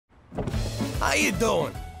How you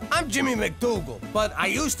doing? I'm Jimmy McDougal, but I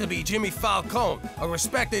used to be Jimmy Falcone, a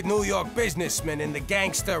respected New York businessman in the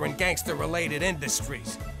gangster and gangster-related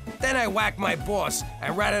industries. Then I whacked my boss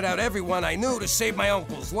and ratted out everyone I knew to save my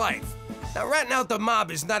uncle's life. Now, ratting out the mob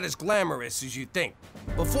is not as glamorous as you think.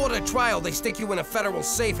 Before the trial, they stick you in a federal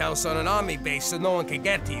safe house on an army base so no one can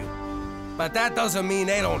get to you. But that doesn't mean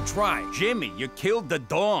they don't try. Jimmy, you killed the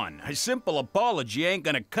Dawn. A simple apology ain't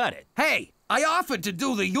gonna cut it. Hey, I offered to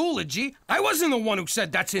do the eulogy. I wasn't the one who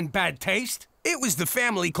said that's in bad taste. It was the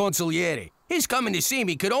family consigliere. His coming to see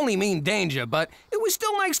me could only mean danger, but it was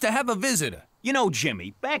still nice to have a visitor. You know,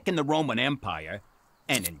 Jimmy, back in the Roman Empire,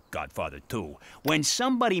 and in Godfather too, when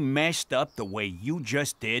somebody messed up the way you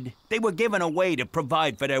just did, they were given a way to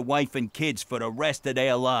provide for their wife and kids for the rest of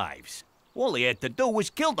their lives. All they had to do was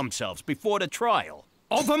kill themselves before the trial.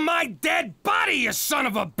 Over my dead body, you son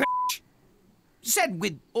of a bitch! Said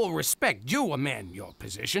with all respect, you a man in your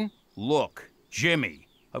position. Look, Jimmy,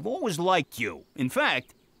 I've always liked you. In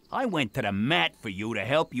fact, I went to the mat for you to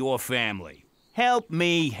help your family. Help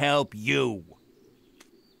me help you.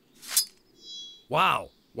 Wow,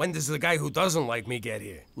 when does the guy who doesn't like me get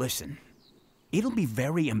here? Listen, it'll be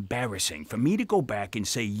very embarrassing for me to go back and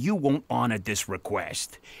say you won't honor this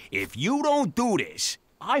request. If you don't do this,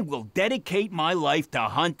 I will dedicate my life to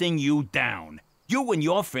hunting you down. You and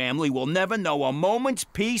your family will never know a moment's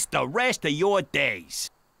peace the rest of your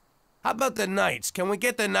days. How about the nights? Can we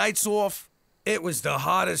get the nights off? It was the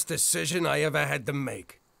hardest decision I ever had to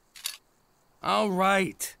make. All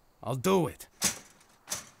right, I'll do it.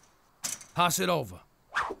 Pass it over.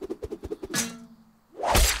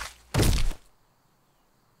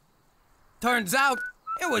 Turns out,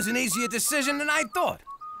 it was an easier decision than I thought.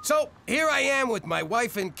 So, here I am with my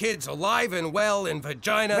wife and kids alive and well in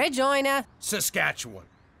Regina, Saskatchewan.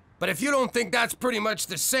 But if you don't think that's pretty much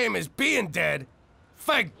the same as being dead,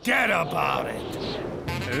 forget about it.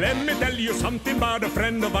 Let me tell you something about a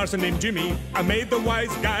friend of ours named Jimmy. I made the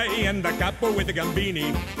wise guy and the capo with the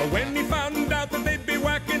gambini. But when he found out that they'd be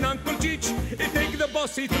whacking Uncle Cheech, he'd take the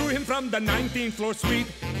boss, he threw him from the 19th floor suite.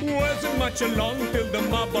 Wasn't much along till the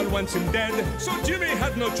mob all wants him dead. So Jimmy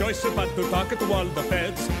had no choice but to talk to all the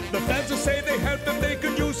feds. The feds say they helped him, they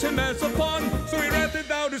could use him as a pawn. So he ratted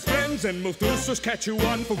out his friends and moved to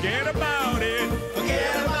Saskatchewan. Forget about it.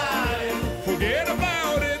 Forget about it. Forget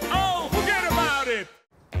about it. Oh, forget about it.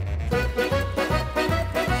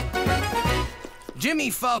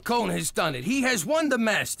 Jimmy Falcone has done it. He has won the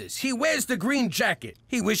Masters. He wears the green jacket.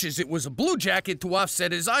 He wishes it was a blue jacket to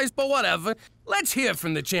offset his eyes, but whatever. Let's hear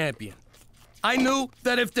from the champion. I knew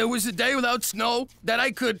that if there was a day without snow, that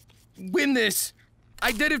I could win this.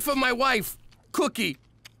 I did it for my wife, Cookie.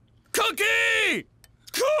 Cookie!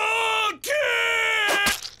 Cookie!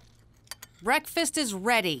 Breakfast is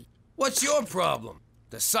ready. What's your problem?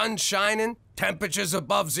 The sun's shining, temperatures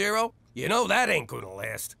above zero? You know that ain't gonna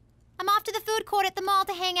last. I'm off to the food court at the mall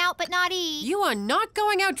to hang out but not eat. You are not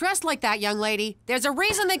going out dressed like that, young lady. There's a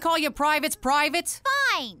reason they call you privates privates.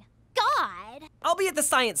 Fine. God. I'll be at the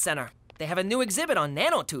Science Center. They have a new exhibit on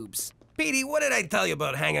nanotubes. Petey, what did I tell you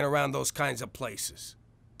about hanging around those kinds of places?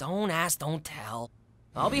 Don't ask, don't tell.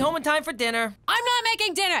 I'll be home in time for dinner. I'm not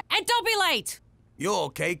making dinner, and don't be late. You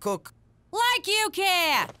okay, Cook? Like you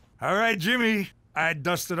care. All right, Jimmy. I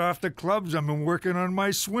dusted off the clubs. I've been working on my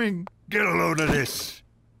swing. Get a load of this.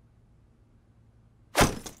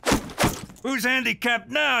 Who's handicapped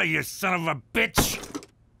now, you son of a bitch?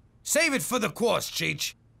 Save it for the course,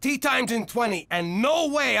 Cheech. Tea time's in 20, and no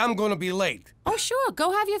way I'm gonna be late. Oh, sure,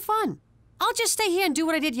 go have your fun. I'll just stay here and do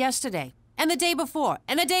what I did yesterday, and the day before,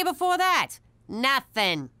 and the day before that.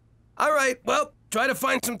 Nothing. All right, well, try to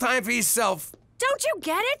find some time for yourself. Don't you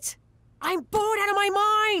get it? I'm bored out of my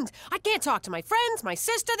mind. I can't talk to my friends, my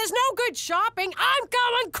sister. There's no good shopping. I'm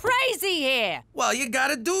going crazy here. Well, you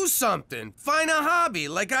gotta do something. Find a hobby,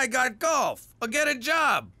 like I got golf, or get a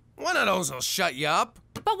job. One of those will shut you up.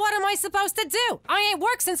 But what am I supposed to do? I ain't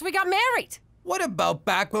worked since we got married. What about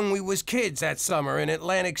back when we was kids that summer in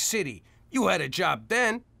Atlantic City? You had a job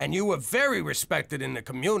then, and you were very respected in the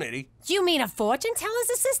community. You mean a fortune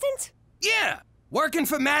teller's assistant? Yeah, working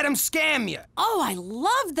for Madam Scamia. Oh, I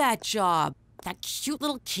love that job. That cute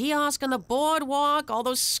little kiosk on the boardwalk, all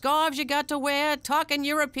those scarves you got to wear, talking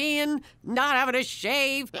European, not having to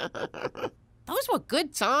shave. Those were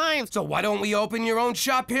good times. So why don't we open your own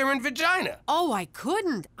shop here in Regina? Oh, I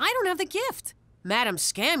couldn't. I don't have the gift. Madam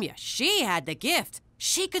Scamia, she had the gift.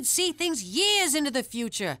 She could see things years into the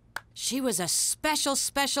future. She was a special,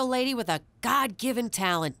 special lady with a God-given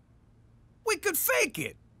talent. We could fake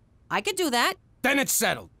it. I could do that. Then it's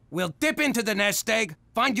settled. We'll dip into the nest egg,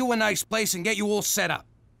 find you a nice place, and get you all set up.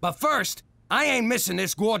 But first, I ain't missing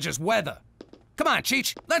this gorgeous weather. Come on,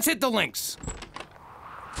 Cheech, let's hit the links.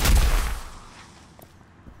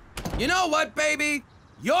 You know what, baby?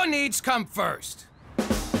 Your needs come first.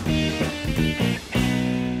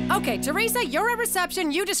 Okay, Teresa, you're at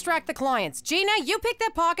reception. You distract the clients. Gina, you pick their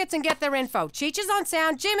pockets and get their info. Cheech is on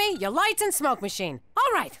sound. Jimmy, your lights and smoke machine.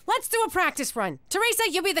 All right, let's do a practice run.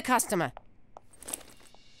 Teresa, you be the customer.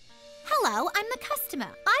 Hello, I'm the customer.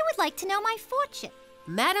 I would like to know my fortune.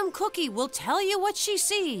 Madam Cookie will tell you what she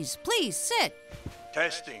sees. Please, sit.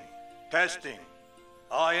 Testing. Testing.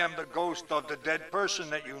 I am the ghost of the dead person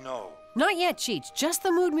that you know. Not yet, Cheech. Just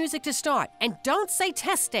the mood music to start. And don't say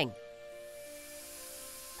testing.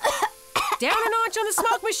 Down a notch on the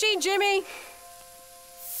smoke machine, Jimmy.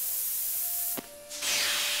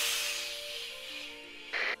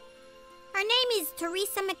 Her name is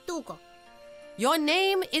Teresa McDougal. Your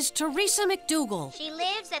name is Teresa McDougal. She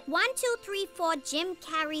lives at 1234 Jim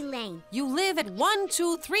Carrey Lane. You live at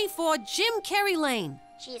 1234 Jim Carrey Lane.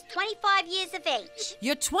 She is 25 years of age.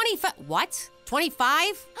 You're 25. What?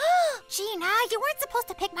 25? Gina, you weren't supposed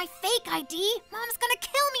to pick my fake ID. Mom's gonna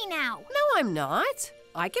kill me now. No, I'm not.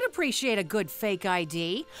 I can appreciate a good fake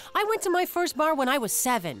ID. I went to my first bar when I was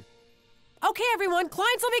 7. Okay, everyone,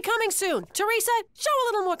 clients will be coming soon. Teresa, show a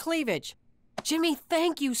little more cleavage. Jimmy,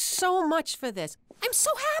 thank you so much for this. I'm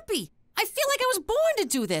so happy. I feel like I was born to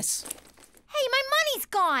do this. Hey, my money's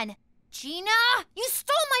gone. Gina, you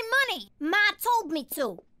stole my money. Ma told me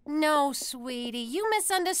to. No, sweetie, you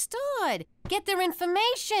misunderstood. Get their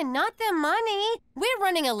information, not their money. We're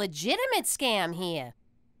running a legitimate scam here.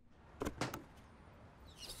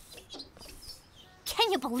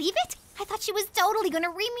 Can you believe it? I thought she was totally gonna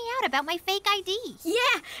read me out about my fake ID.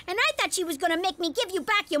 Yeah, and I thought she was gonna make me give you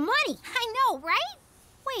back your money. I know, right?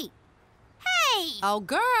 Wait. Hey! Oh,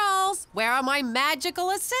 girls, where are my magical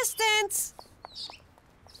assistants?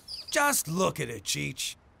 Just look at her,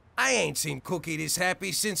 Cheech. I ain't seen Cookie this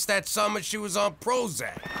happy since that summer she was on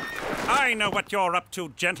Prozac. I know what you're up to,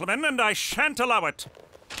 gentlemen, and I shan't allow it.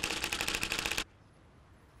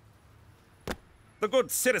 The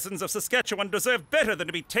good citizens of Saskatchewan deserve better than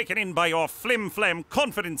to be taken in by your flim-flam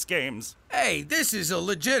confidence games. Hey, this is a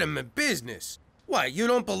legitimate business. What, you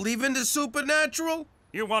don't believe in the supernatural?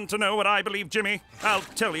 You want to know what I believe, Jimmy? I'll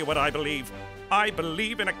tell you what I believe. I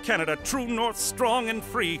believe in a Canada true north, strong and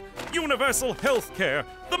free, universal health care,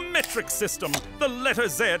 the metric system, the letter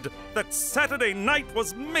Z, that Saturday night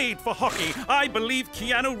was made for hockey. I believe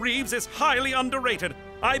Keanu Reeves is highly underrated.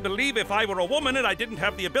 I believe if I were a woman and I didn't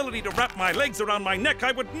have the ability to wrap my legs around my neck,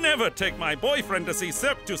 I would never take my boyfriend to see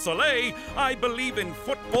Cirque du Soleil. I believe in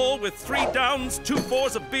football with 3 downs, 2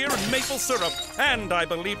 fours of beer and maple syrup. And I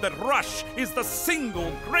believe that Rush is the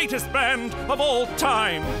single greatest band of all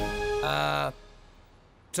time.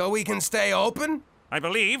 So we can stay open? I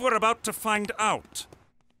believe we're about to find out.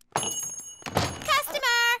 Customer!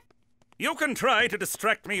 You can try to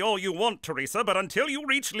distract me all you want, Teresa, but until you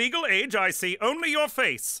reach legal age, I see only your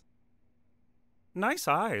face. Nice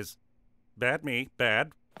eyes. Bad me,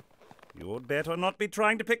 bad. You'd better not be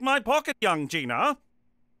trying to pick my pocket, young Gina.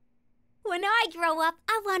 When I grow up,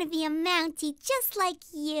 I want to be a Mountie just like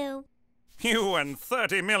you. You and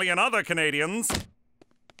 30 million other Canadians.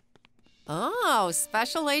 Oh,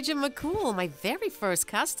 Special Agent McCool, my very first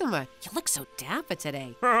customer. You look so dapper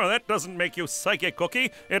today. Oh, that doesn't make you psychic,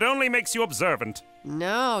 Cookie. It only makes you observant.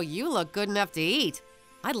 No, you look good enough to eat.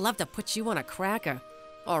 I'd love to put you on a cracker.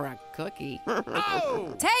 Or a cookie.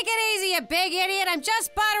 Oh! Take it easy, you big idiot. I'm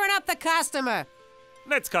just buttering up the customer.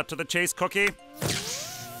 Let's cut to the chase, Cookie.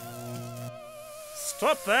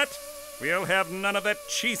 Stop that. We'll have none of that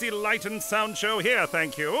cheesy light and sound show here,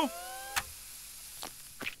 thank you.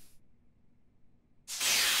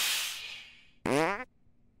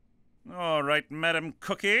 All right, Madam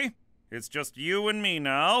Cookie. It's just you and me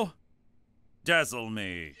now. Dazzle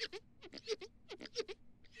me.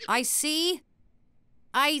 I see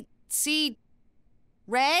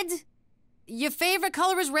red. Your favorite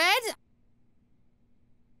color is red?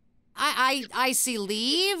 I see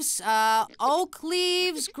leaves, oak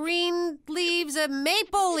leaves, green leaves, a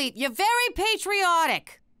maple leaf. You're very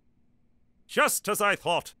patriotic. Just as I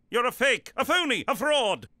thought. You're a fake, a phony, a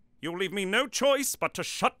fraud. You leave me no choice but to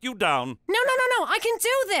shut you down. No, I can do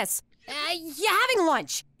this. You're having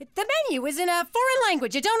lunch. The menu is in a foreign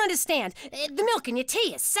language you don't understand. The milk in your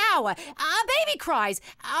tea is sour. A baby cries.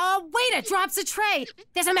 A waiter drops a tray.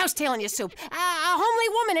 There's a mouse tail in your soup. A homely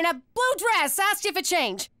woman in a blue dress asks you for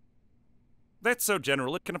change. That's so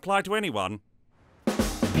general it can apply to anyone.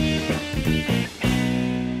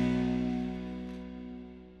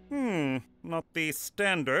 Not the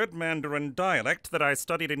standard Mandarin dialect that I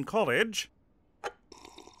studied in college.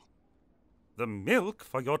 The milk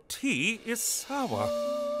for your tea is sour.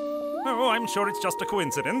 Oh, I'm sure it's just a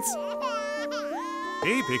coincidence.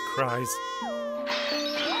 Baby cries.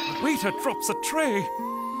 Waiter drops a tray.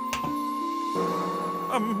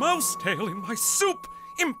 A mouse tail in my soup!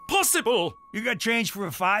 Impossible! You got change for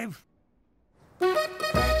a 5?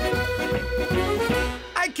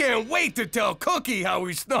 I can't wait to tell Cookie how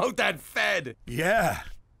we snowed that Fed. Yeah.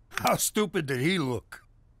 How stupid did he look?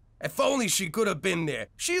 If only she could have been there.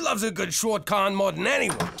 She loves a good short con more than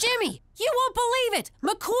anyone. Jimmy, you won't believe it.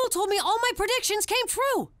 McCool told me all my predictions came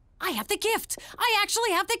true. I have the gift. I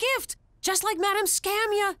actually have the gift. Just like Madame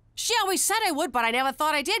Scamia. She always said I would, but I never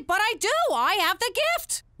thought I did. But I do. I have the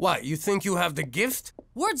gift. What, you think you have the gift?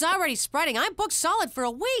 Word's already spreading. I'm booked solid for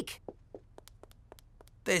a week.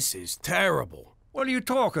 This is terrible. What are you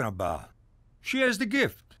talking about? She has the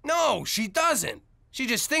gift. No, she doesn't. She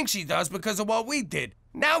just thinks she does because of what we did.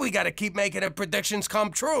 Now we gotta keep making her predictions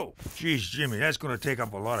come true. Jeez, Jimmy, that's gonna take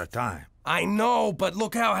up a lot of time. I know, but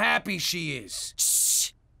look how happy she is.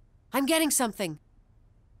 Shh! I'm getting something.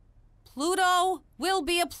 Pluto will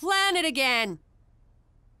be a planet again.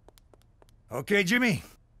 Okay, Jimmy,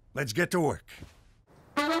 let's get to work.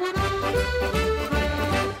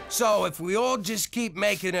 So if we all just keep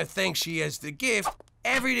making her think she has the gift,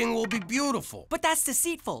 everything will be beautiful. But that's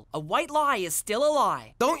deceitful. A white lie is still a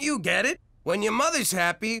lie. Don't you get it? When your mother's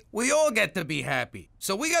happy, we all get to be happy.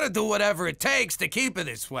 So we gotta do whatever it takes to keep her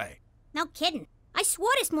this way. No kidding. I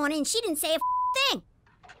swore this morning and she didn't say a thing.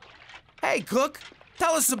 Hey, Cook,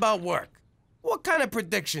 tell us about work. What kind of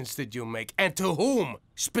predictions did you make, and to whom,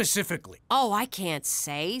 specifically? Oh, I can't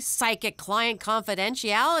say. Psychic client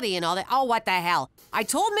confidentiality and all that. Oh, what the hell. I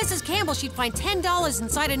told Mrs. Campbell she'd find $10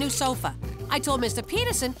 inside a new sofa. I told Mr.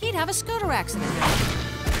 Peterson he'd have a scooter accident.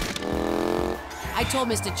 I told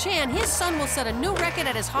Mr. Chan his son will set a new record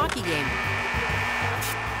at his hockey game.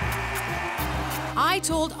 I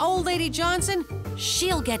told old lady Johnson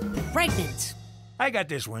she'll get pregnant. I got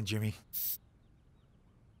this one, Jimmy.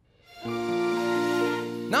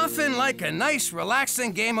 Nothing like a nice,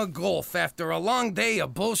 relaxing game of golf after a long day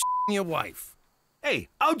of bullshitting your wife. Hey,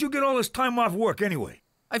 how'd you get all this time off work anyway?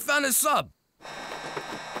 I found a sub.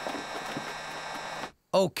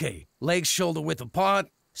 Okay, legs shoulder width apart,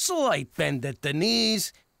 slight bend at the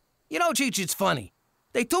knees. You know, Cheech, it's funny.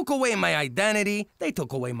 They took away my identity, they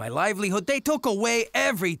took away my livelihood, they took away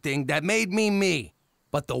everything that made me me.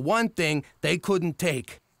 But the one thing they couldn't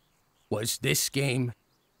take was this game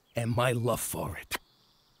and my love for it.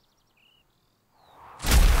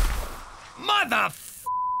 Mother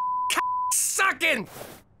sucking!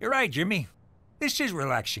 You're right, Jimmy. This is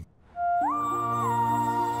relaxing.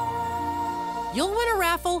 You'll win a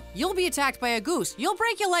raffle, you'll be attacked by a goose, you'll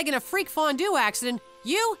break your leg in a freak fondue accident,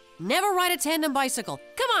 you never ride a tandem bicycle.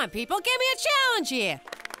 Come on, people, give me a challenge here.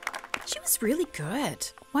 She was really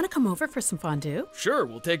good. Want to come over for some fondue? Sure,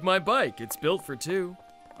 we'll take my bike. It's built for 2.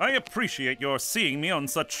 I appreciate your seeing me on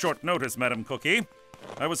such short notice, Madam Cookie.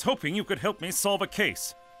 I was hoping you could help me solve a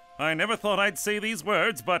case. I never thought I'd say these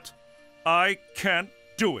words, but I can't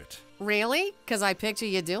do it. Really? Because I picture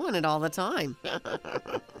you doing it all the time.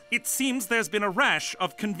 It seems there's been a rash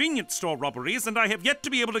of convenience store robberies, and I have yet to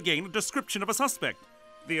be able to gain a description of a suspect.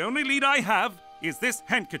 The only lead I have is this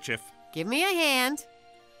handkerchief. Give me a hand.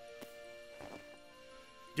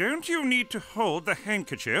 Don't you need to hold the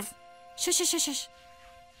handkerchief? Shush, shush, shush, shush.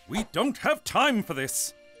 We don't have time for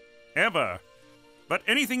this. Ever. But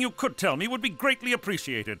anything you could tell me would be greatly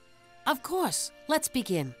appreciated. Of course. Let's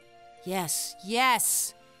begin. Yes,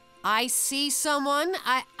 yes. I see someone.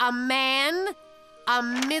 A man. A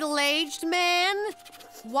middle-aged man.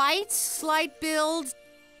 White, slight build,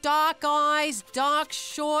 dark eyes, dark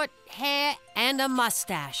short hair, and a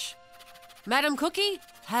mustache. Madam Cookie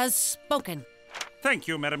has spoken. Thank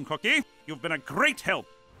you, Madam Cookie. You've been a great help.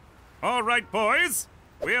 All right, boys.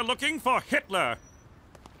 We're looking for Hitler.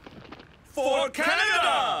 For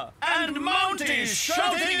Canada! And Mounties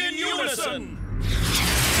shouting in unison!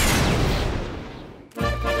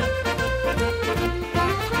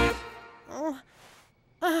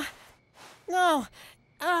 No.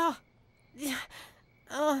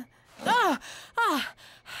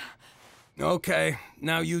 Okay,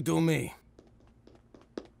 now you do me.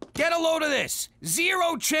 Get a load of this.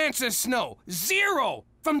 0 chance of snow. 0!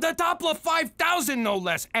 From the Doppler 5000, no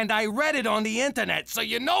less. And I read it on the internet, so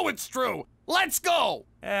you know it's true. Let's go!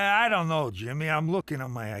 I don't know, Jimmy. I'm looking at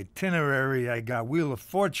my itinerary. I got Wheel of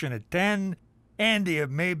Fortune at 10, Andy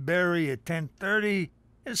of Mayberry at 10:30,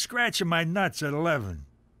 and scratching my nuts at 11.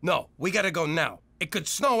 No, we gotta go now. It could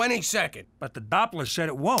snow any second. But the Doppler said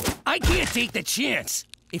it won't. I can't take the chance.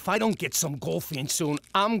 If I don't get some golf in soon,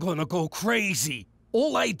 I'm gonna go crazy.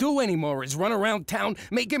 All I do anymore is run around town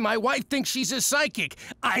making my wife think she's a psychic.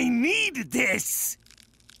 I need this!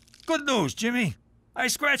 Good news, Jimmy. I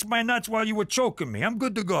scratched my nuts while you were choking me. I'm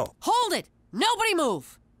good to go. Hold it! Nobody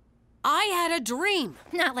move! I had a dream.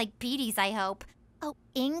 Not like Petey's, I hope. Oh,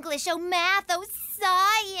 English, oh, math, oh,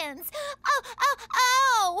 science.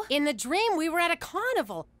 Oh! In the dream, we were at a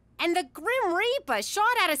carnival, and the Grim Reaper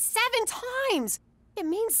shot at us 7 times. It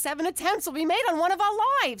means 7 attempts will be made on one of our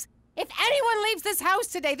lives. If anyone leaves this house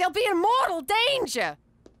today, they'll be in mortal danger.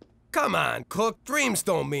 Come on, Cook. Dreams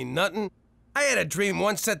don't mean nothing. I had a dream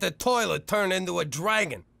once that the toilet turned into a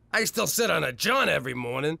dragon. I still sit on a john every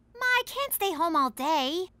morning. Ma, I can't stay home all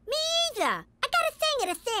day. Me either. I got a thing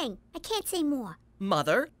and a thing. I can't say more.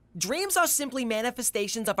 Mother, dreams are simply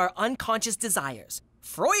manifestations of our unconscious desires.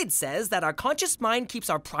 Freud says that our conscious mind keeps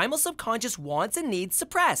our primal subconscious wants and needs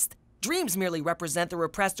suppressed. Dreams merely represent the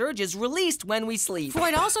repressed urges released when we sleep.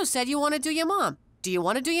 Freud also said you want to do your mom. Do you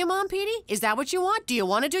want to do your mom, Petey? Is that what you want? Do you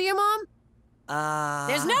want to do your mom?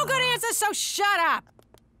 There's no good answer, so shut up.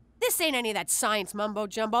 This ain't any of that science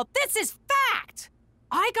mumbo-jumbo. This is fact.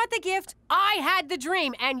 I got the gift, I had the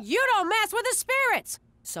dream, and you don't mess with the spirits.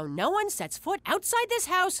 So no one sets foot outside this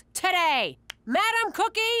house today. Madam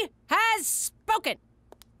Cookie has spoken.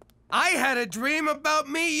 I had a dream about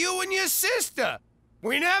me, you, and your sister.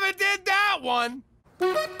 We never did that one.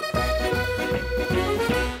 But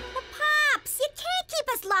Pops, you can't keep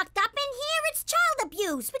us locked up in here. It's child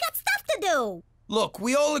abuse. We got stuff to do. Look,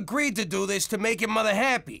 we all agreed to do this to make your mother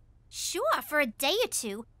happy. Sure, for a day or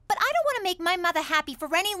two, but I don't want to make my mother happy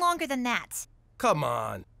for any longer than that. Come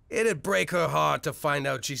on. It'd break her heart to find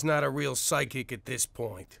out she's not a real psychic at this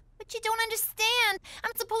point. But you don't understand.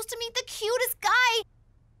 I'm supposed to meet the cutest guy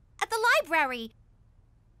at the library,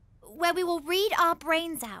 where we will read our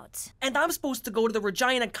brains out. And I'm supposed to go to the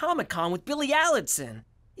Regina Comic-Con with Billy Allardson.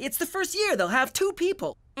 It's the first year they'll have 2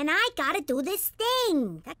 people. And I gotta do this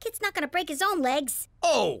thing. That kid's not gonna break his own legs.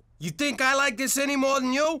 Oh, you think I like this any more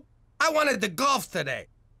than you? I wanted to golf today.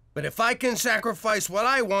 But if I can sacrifice what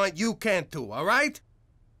I want, you can't too, all right?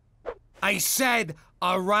 I said,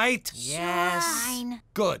 all right? Yes. Fine.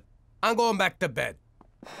 Good. I'm going back to bed.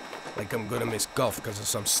 Like I'm gonna miss golf because of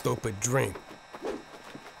some stupid dream.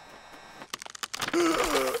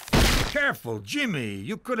 Careful, Jimmy.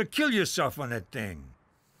 You could have killed yourself on that thing.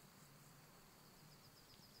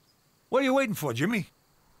 What are you waiting for, Jimmy?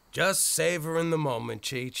 Just savoring the moment,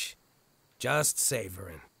 Cheech. Just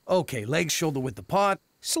savoring. Okay, leg shoulder with the pot,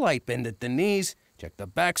 slight bend at the knees, check the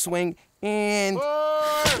backswing, and...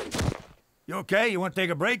 You okay? You want to take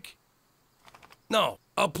a break? No,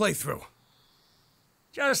 I'll play through.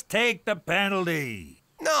 Just take the penalty.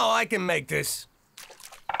 No, I can make this.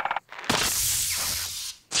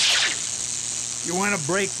 You want a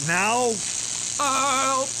break now?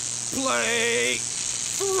 I'll play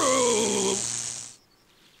through.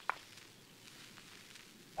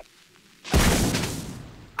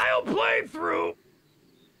 I'll play through.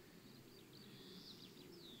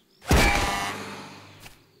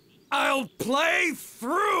 I'll play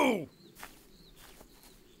through.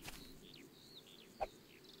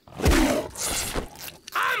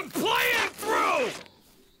 I'm playing through.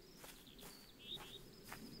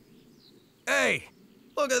 Hey,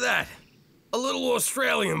 look at that. A little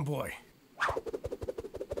Australian boy.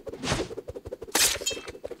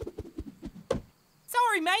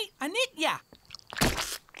 Sorry, mate. I nicked ya.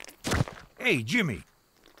 Hey, Jimmy.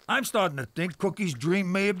 I'm starting to think Cookie's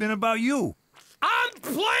dream may have been about you. I'm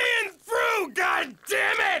playing through, God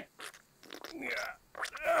damn it!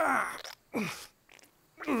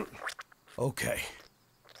 Okay.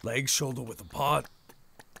 Leg shoulder with a pot.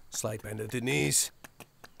 Slight bend at the knees.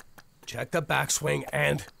 Check the backswing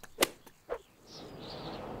and...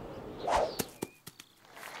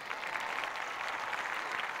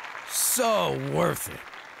 So worth it.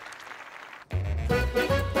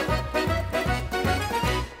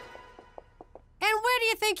 And where do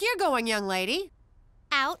you think you're going, young lady?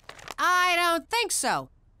 Out. I don't think so.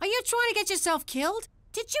 Are you trying to get yourself killed?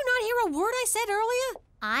 Did you not hear a word I said earlier?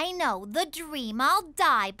 I know, the dream, I'll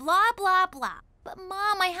die, blah, blah, blah. But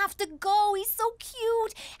Mom, I have to go. He's so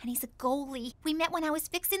cute. And he's a goalie. We met when I was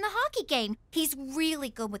fixing the hockey game. He's really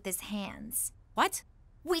good with his hands. What?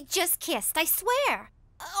 We just kissed, I swear.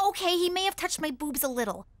 Okay, he may have touched my boobs a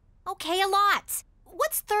little. Okay, a lot.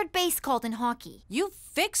 What's third base called in hockey? You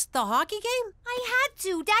fixed the hockey game? I had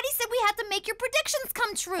to. Daddy said we had to make your predictions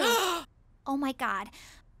come true. Oh my God.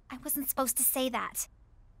 I wasn't supposed to say that.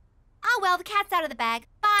 Oh well, the cat's out of the bag.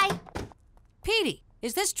 Bye. Petey,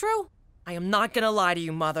 is this true? I am not gonna lie to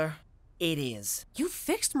you, Mother. It is. You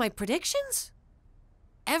fixed my predictions?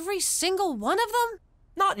 Every single one of them?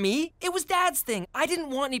 Not me. It was Dad's thing. I didn't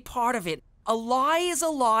want any part of it. A lie is a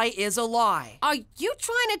lie is a lie. Are you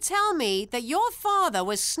trying to tell me that your father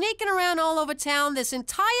was sneaking around all over town this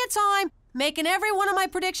entire time, making every one of my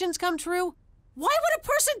predictions come true? Why would a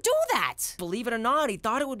person do that? Believe it or not, he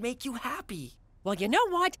thought it would make you happy. Well, you know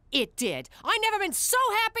what? It did. I never been so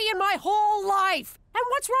happy in my whole life. And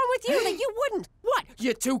what's wrong with you that you wouldn't? What,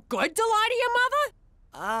 you're too good to lie to your mother?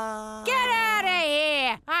 Get out of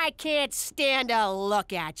here! I can't stand to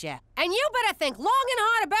look at you. And you better think long and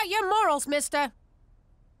hard about your morals, mister.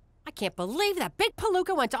 I can't believe that big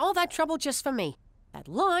palooka went to all that trouble just for me. That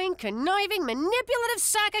lying, conniving, manipulative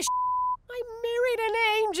sack of I married an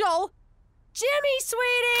angel. Jimmy,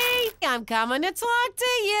 sweetie! I'm coming to talk to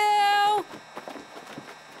you.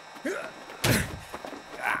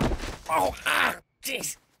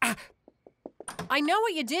 Jeez. I know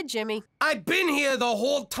what you did, Jimmy. I've been here the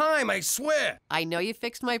whole time, I swear. I know you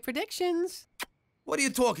fixed my predictions. What are you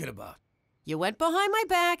talking about? You went behind my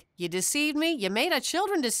back, you deceived me, you made our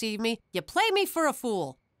children deceive me, you played me for a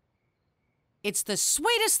fool. It's the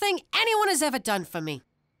sweetest thing anyone has ever done for me.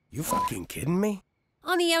 You fucking kidding me?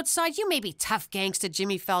 On the outside, you may be tough gangster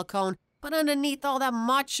Jimmy Falcone, but underneath all that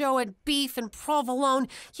macho and beef and provolone,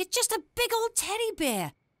 you're just a big old teddy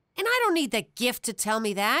bear. And I don't need the gift to tell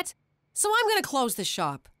me that. So I'm gonna close the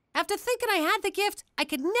shop. After thinking I had the gift, I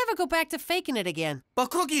could never go back to faking it again.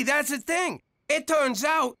 But Cookie, that's the thing. It turns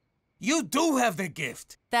out you do have the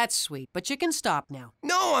gift. That's sweet, but you can stop now.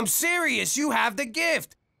 No, I'm serious. You have the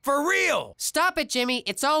gift. For real. Stop it, Jimmy.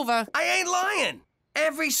 It's over. I ain't lying.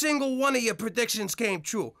 Every single one of your predictions came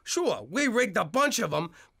true. Sure, we rigged a bunch of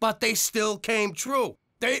them, but they still came true.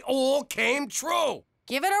 They all came true.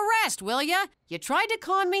 Give it a rest, will ya? You tried to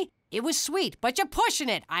con me. It was sweet, but you're pushing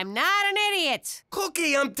it. I'm not an idiot.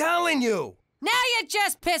 Cookie, I'm telling you. Now you're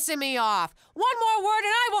just pissing me off. One more word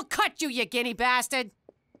and I will cut you, you guinea bastard.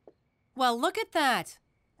 Well, look at that.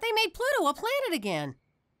 They made Pluto a planet again.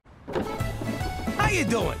 How you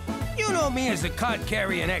doing? You know me as the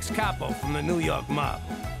card-carrying ex-capo from the New York mob.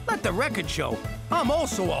 Let the record show, I'm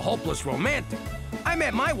also a hopeless romantic. I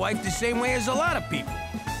met my wife the same way as a lot of people.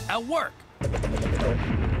 At work.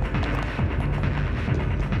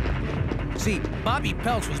 See, Bobby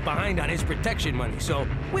Peltz was behind on his protection money, so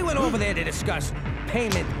we went over there to discuss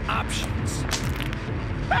payment options.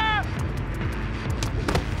 Ah!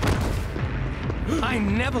 I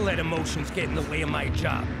never let emotions get in the way of my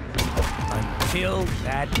job. Until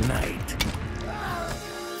that night.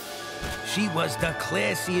 She was the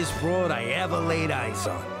classiest broad I ever laid eyes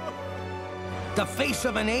on. The face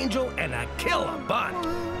of an angel and a killer bond.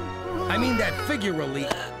 I mean that figuratively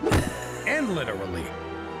and literally.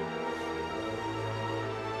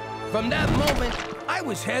 From that moment, I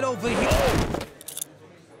was head over heels.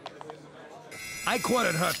 I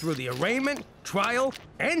courted her through the arraignment, trial,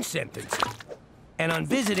 and sentencing. And on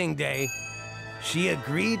visiting day, she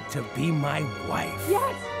agreed to be my wife.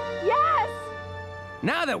 Yes! Yes!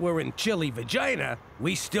 Now that we're in chilly Vagina,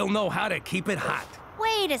 we still know how to keep it hot.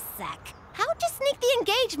 Wait a sec. How'd you sneak the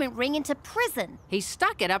engagement ring into prison? He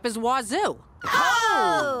stuck it up his wazoo.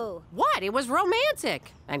 Oh! What? It was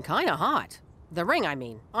romantic. And kinda hot. The ring, I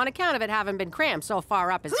mean. On account of it having been crammed so far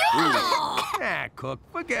up his... Ah, Cook,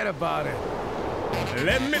 forget about it.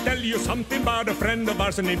 Let me tell you something about a friend of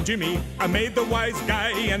ours named Jimmy. I made the wise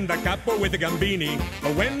guy and the capo with the gambini.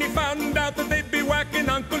 But when he found out that they'd be whacking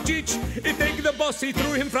Uncle Cheech, he'd take the boss, he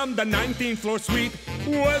threw him from the 19th floor suite.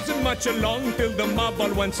 Wasn't much along till the mob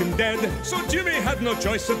all wants him dead. So Jimmy had no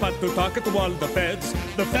choice but to talk to all the feds.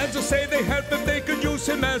 The feds will say they heard that they could use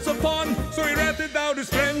him as a pawn. So he ratted out his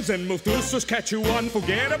friends and moved to Saskatchewan.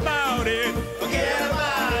 Forget about it. Forget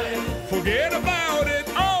about it. Forget about it.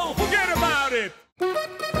 Oh, forget about it.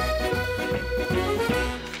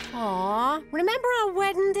 Aw, remember our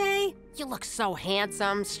wedding day? You look so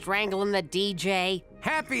handsome, strangling the DJ.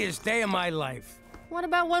 Happiest day of my life. What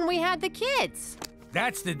about when we had the kids?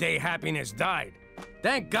 That's the day happiness died.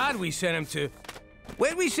 Thank God we sent him to...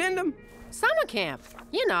 Where'd we send him? Summer camp.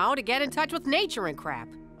 You know, to get in touch with nature and crap.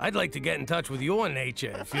 I'd like to get in touch with your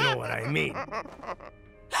nature, if you know what I mean.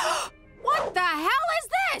 What the hell is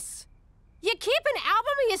this? You keep an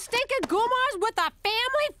album of your stinking goomars with the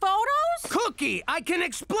family photos? Cookie, I can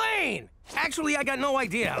explain! Actually, I got no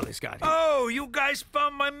idea how this got here. Oh, you guys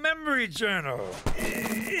found my memory journal.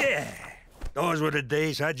 Yeah. Those were the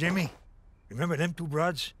days, huh, Jimmy? Remember them two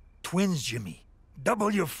broads? Twins, Jimmy.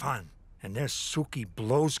 Double your fun. And their Suki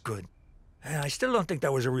blows good. I still don't think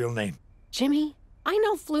that was a real name. Jimmy, I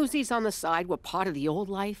know floozies on the side were part of the old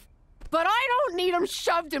life, but I don't need them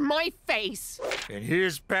shoved in my face. And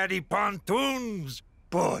here's Patty Pontoons.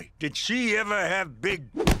 Boy, did she ever have big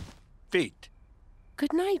feet.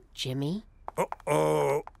 Good night, Jimmy.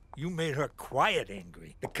 Uh-oh. You made her quiet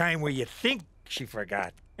angry. The kind where you think she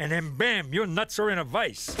forgot. And then bam, your nuts are in a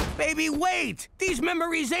vice. Baby, wait! These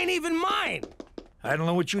memories ain't even mine! I don't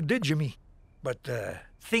know what you did, Jimmy. But,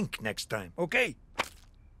 think next time, okay?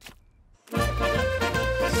 I'm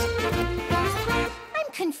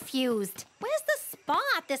confused. Where's the spa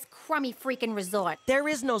at this crummy freaking resort? There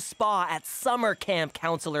is no spa at summer camp,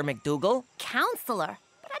 Counselor McDougal. Counselor?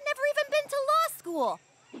 But I've never even been to law school.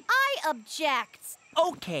 I object.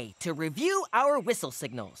 Okay, to review our whistle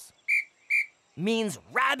signals. Means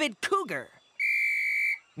rabid cougar.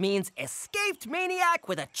 Means escaped maniac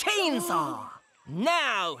with a chainsaw.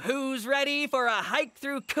 Now, who's ready for a hike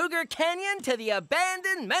through Cougar Canyon to the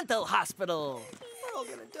abandoned mental hospital? We're all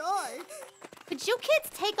gonna die. Could you kids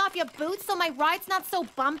take off your boots so my ride's not so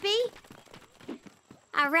bumpy?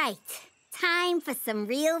 All right, time for some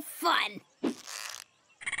real fun.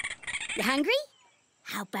 You hungry?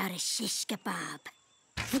 How about a shish kebab?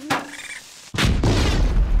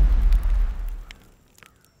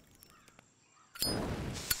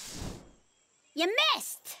 You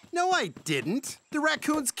missed! No, I didn't. The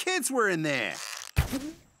raccoon's kids were in there.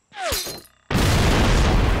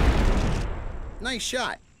 Nice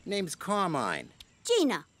shot. Name's Carmine.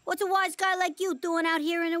 Gina, what's a wise guy like you doing out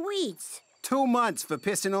here in the weeds? 2 months for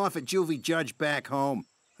pissing off a juvie judge back home.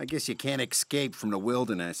 I guess you can't escape from the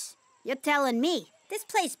wilderness. You're telling me. This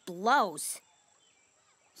place blows.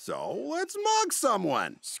 So, let's mug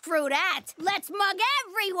someone. Screw that. Let's mug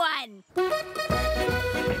everyone.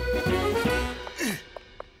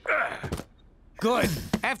 Good.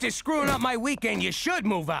 After screwing up my weekend, you should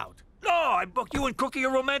move out. No, I booked you and Cookie a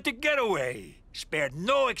romantic getaway. Spared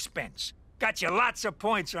no expense. Got you lots of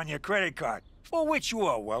points on your credit card, for which you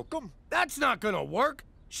are welcome. That's not gonna work.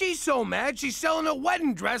 She's so mad she's selling a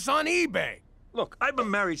wedding dress on eBay. Look, I've been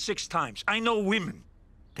married 6 times. I know women.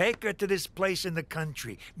 Take her to this place in the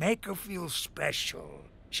country. Make her feel special.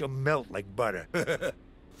 She'll melt like butter.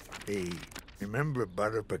 Hey, remember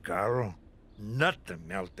Butter Picaro? Nothing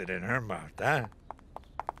melted in her mouth, huh?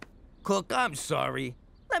 Cook, I'm sorry.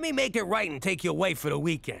 Let me make it right and take you away for the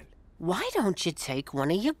weekend. Why don't you take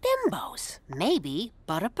one of your bimbos? Maybe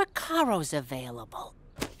Butter Picaro's available.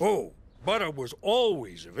 Oh, butter was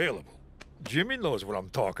always available. Jimmy knows what I'm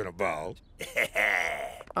talking about.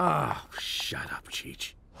 Oh, shut up,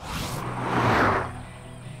 Cheech.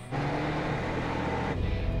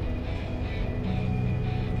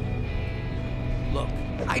 Look,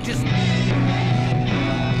 I just...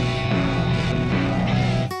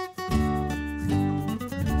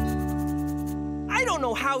 I don't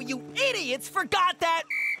know how you idiots forgot that.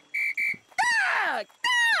 Ah!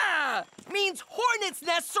 Ah! Means hornet's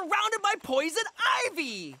nest surrounded by poison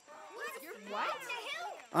ivy. What?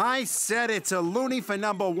 I said it's a loony for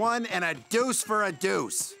number 1 and a deuce for a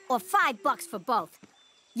deuce. Or $5 for both.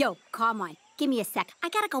 Yo, Carmine, give me a sec. I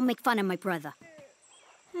gotta go make fun of my brother.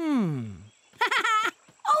 Only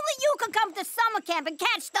you could come to summer camp and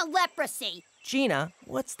catch the leprosy. Gina,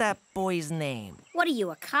 what's that boy's name? What are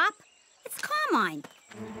you, a cop? It's Carmine.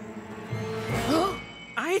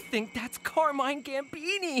 I think that's Carmine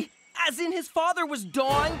Gambini. As in his father was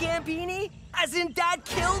Don Gambini? As in Dad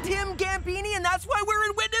killed him, Gambini, and that's why we're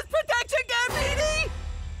in witness protection, Gambini? You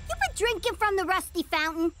been drinking from the rusty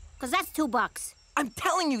fountain? 'Cause that's $2. I'm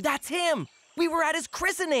telling you, that's him. We were at his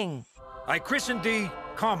christening. I christened thee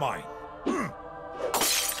Carmine.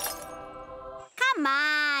 Come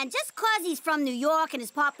on, just 'cause he's from New York and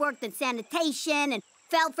his pop worked in sanitation and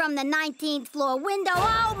fell from the 19th floor window.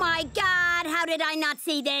 Oh my God, how did I not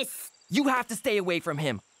see this? You have to stay away from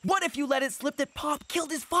him. What if you let it slip that Pop killed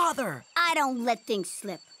his father? I don't let things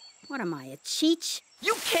slip. What am I, a cheech?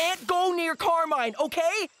 You can't go near Carmine,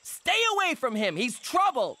 okay? Stay away from him. He's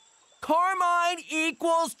trouble. Carmine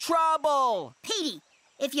equals trouble. Petey,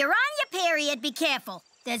 if you're on your period, be careful.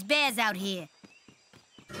 There's bears out here.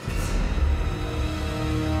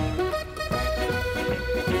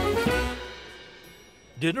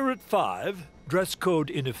 Dinner at 5, dress code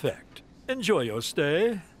in effect. Enjoy your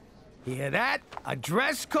stay. Hear that? A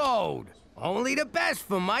dress code. Only the best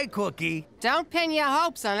for my Cookie. Don't pin your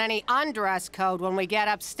hopes on any undress code when we get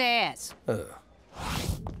upstairs.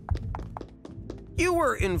 You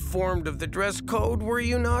were informed of the dress code, were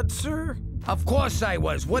you not, sir? Of course I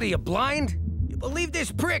was. What, are you blind? You believe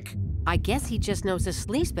this prick? I guess he just knows a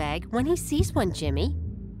sleaze bag when he sees one, Jimmy.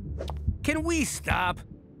 Can we stop?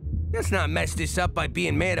 Let's not mess this up by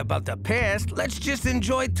being mad about the past. Let's just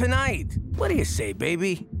enjoy tonight. What do you say,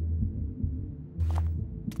 baby?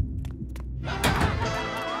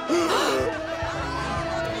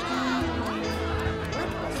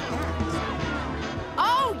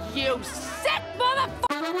 Oh, you sick mother...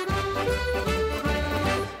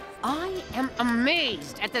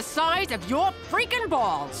 about the size of your freaking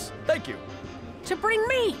balls. Thank you. To bring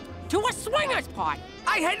me to a swingers party.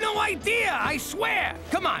 I had no idea, I swear.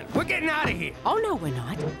 Come on, we're getting out of here. Oh, no, we're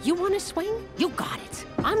not. You want to swing? You got it.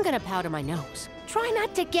 I'm gonna powder my nose. Try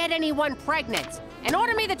not to get anyone pregnant. And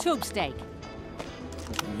order me the tube steak.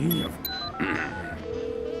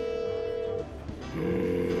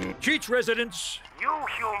 Cheech residents. You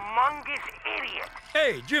humongous idiot.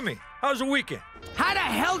 Hey, Jimmy, how's the weekend? How the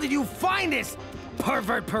hell did you find this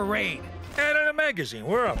pervert parade? Ad in a magazine,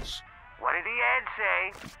 where else? What did the ad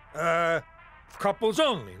say? Couples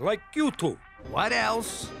only, like you two. What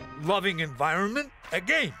else? Loving environment. A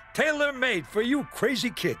game tailor-made for you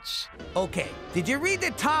crazy kids. Okay, did you read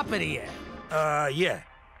the top of the ad? Yeah.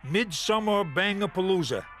 Midsummer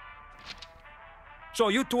Bangapalooza. So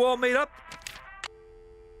you two all made up?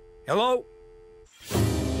 Hello?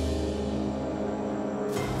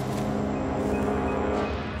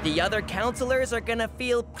 The other counselors are gonna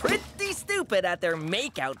feel pretty stupid at their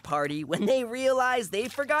makeout party when they realize they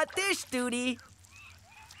forgot dish duty.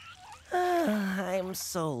 I'm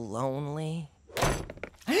so lonely.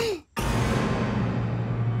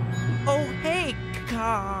 Oh, hey,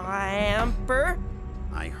 Camper.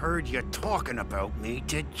 I heard you talking about me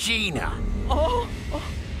to Gina. Oh.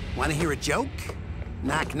 Want to hear a joke?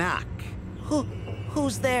 Knock, knock.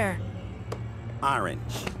 Who's there?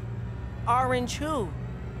 Orange. Orange who?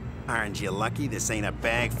 Aren't you lucky this ain't a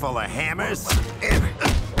bag full of hammers?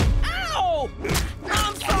 Ow!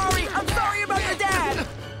 I'm sorry about your dad!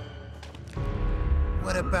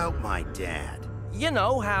 What about my dad? You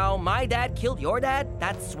know how my dad killed your dad?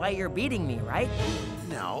 That's why you're beating me, right?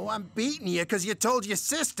 No, I'm beating you because you told your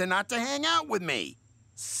sister not to hang out with me.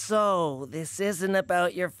 So, this isn't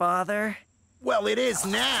about your father? Well, it is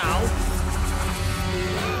now.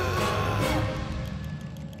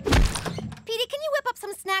 Petey, can you whip up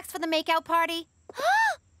some snacks for the makeout party?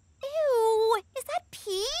 Ew, is that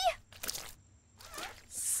pee?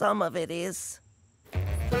 Some of it is.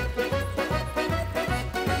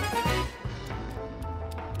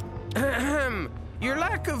 Your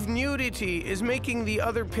lack of nudity is making the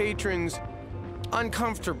other patrons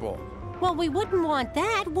uncomfortable. Well, we wouldn't want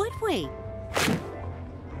that, would we?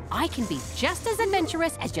 I can be just as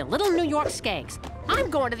adventurous as your little New York skanks.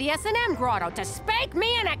 I'm going to the S&M grotto to spank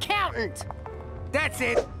me an accountant. That's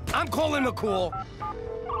it. I'm calling McCool.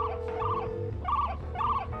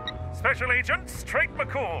 Special Agent Straight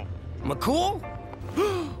McCool. McCool?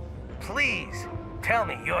 Please, tell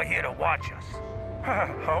me you're here to watch us.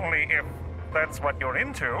 Only if that's what you're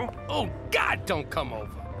into. Oh, God, don't come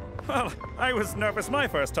over. Well, I was nervous my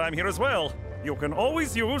first time here as well. You can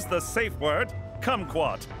always use the safe word,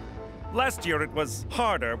 kumquat. Last year it was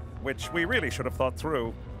harder, which we really should have thought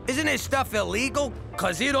through. Isn't this stuff illegal?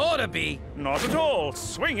 'Cause it ought to be. Not at all.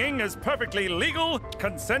 Swinging is perfectly legal,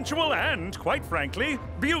 consensual, and, quite frankly,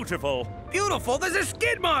 beautiful. Beautiful? There's a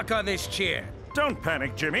skid mark on this chair. Don't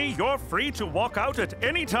panic, Jimmy. You're free to walk out at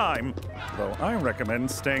any time. Though I recommend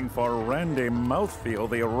staying for Randy Mouthfeel,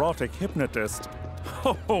 the erotic hypnotist.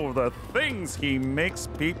 Oh, the things he makes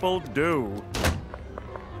people do.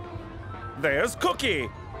 There's Cookie.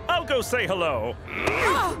 I'll go say hello.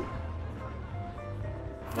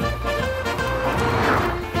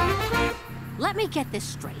 Let me get this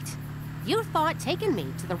straight. You thought taking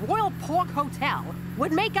me to the Royal Pork Hotel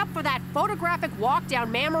would make up for that photographic walk down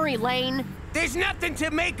Memory Lane? There's nothing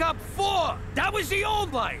to make up for. That was the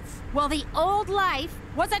old life. Well, the old life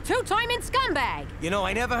was a two-timing scumbag. You know,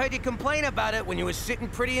 I never heard you complain about it when you were sitting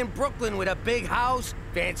pretty in Brooklyn with a big house,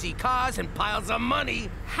 fancy cars, and piles of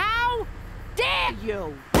money. How dare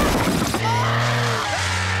you?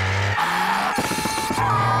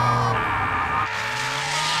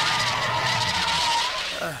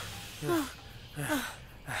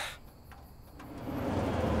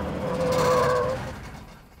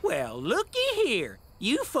 Well, looky here.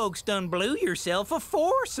 You folks done blew yourself a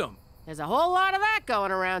foursome. There's a whole lot of that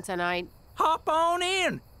going around tonight. Hop on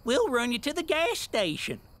in. We'll run you to the gas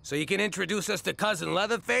station. So you can introduce us to Cousin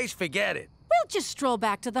Leatherface? Forget it. We'll just stroll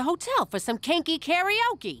back to the hotel for some kinky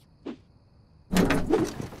karaoke.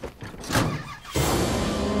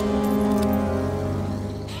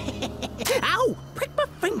 Ow! Prick my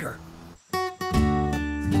finger.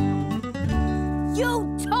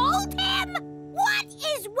 You told him? What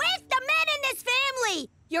is with the men in this family?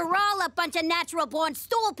 You're all a bunch of natural-born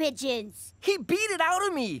stool pigeons. He beat it out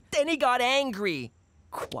of me. Then he got angry.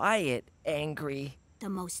 Quiet angry. The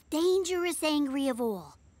most dangerous angry of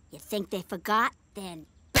all. You think they forgot? Then,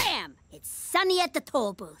 bam! It's sunny at the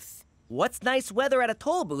toll booth. What's nice weather at a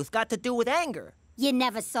toll booth got to do with anger? You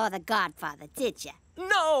never saw The Godfather, did you?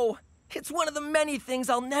 No! It's one of the many things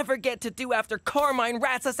I'll never get to do after Carmine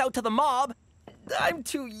rats us out to the mob. I'm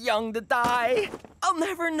too young to die. I'll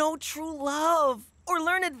never know true love or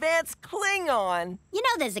learn advanced Klingon. You know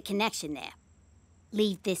there's a connection there.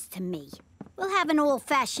 Leave this to me. We'll have an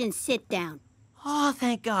old-fashioned sit-down. Oh,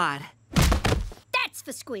 thank God. That's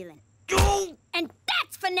for squealing. And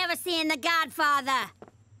that's for never seeing The Godfather.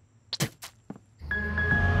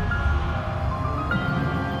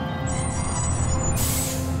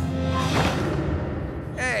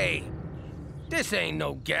 Hey, this ain't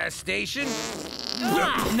no gas station.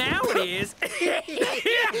 Now it is.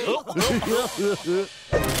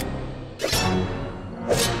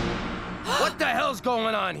 What the hell's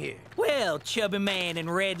going on here? Well, chubby man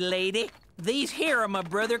and red lady, these here are my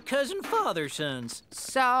brother, cousin, father sons.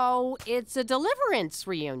 So, it's a deliverance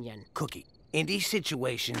reunion. Cookie, in these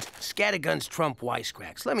situations, scatterguns trump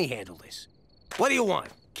wisecracks. Let me handle this. What do you want?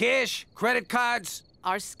 Cash? Credit cards?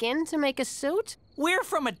 Our skin to make a suit? We're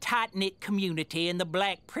from a tight-knit community in the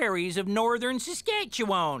Black Prairies of northern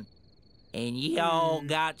Saskatchewan. And y'all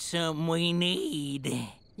got something we need.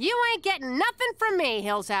 You ain't getting nothing from me,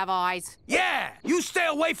 Hills Have Eyes. Yeah! You stay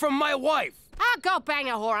away from my wife! I'll go bang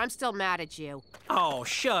a whore. I'm still mad at you. Oh,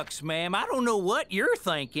 shucks, ma'am. I don't know what you're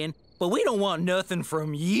thinking, but we don't want nothing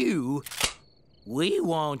from you. We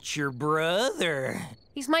want your brother.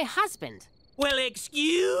 He's my husband. Well,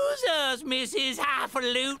 excuse us, Mrs.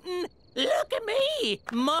 Highfalutin. Look at me.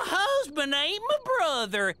 My husband ain't my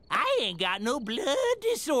brother. I ain't got no blood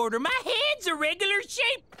disorder. My head's a regular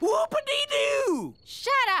shape. Whoop-a-dee-doo.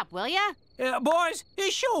 Shut up, will ya? Boys,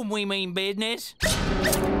 show 'em we mean business.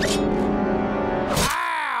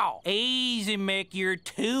 Ow! Easy, Mick. You're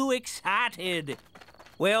too excited.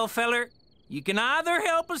 Well, feller, you can either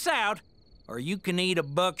help us out, or you can eat a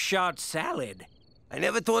buckshot salad. I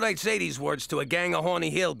never thought I'd say these words to a gang of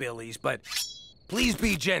horny hillbillies, but please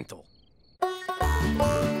be gentle.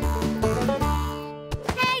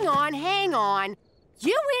 Hang on.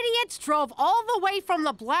 You idiots drove all the way from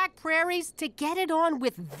the Black Prairies to get it on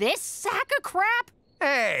with this sack of crap?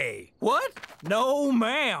 Hey! What? No,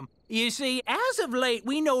 ma'am. You see, as of late,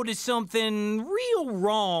 we noticed something real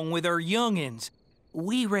wrong with our youngins.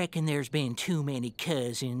 We reckon there's been too many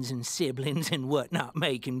cousins and siblings and whatnot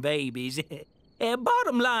making babies.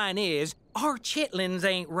 Bottom line is, our chitlins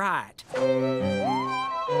ain't right.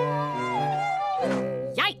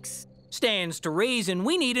 Yikes! Stands to reason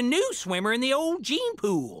we need a new swimmer in the old gene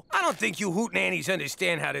pool. I don't think you hootenannies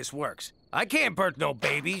understand how this works. I can't birth no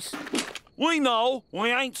babies. We know.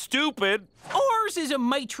 We ain't stupid. Ours is a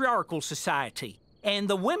matriarchal society, and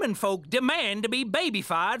the women folk demand to be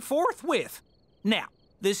babyfied forthwith. Now,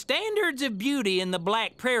 the standards of beauty in the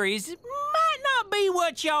Black Prairies might not be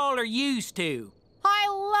what y'all are used to. I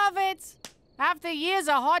love it! After years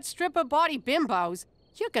of hot stripper body bimbos,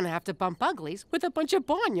 you're gonna have to bump uglies with a bunch of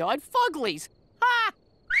barnyard fuglies. Ha!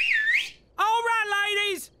 All right,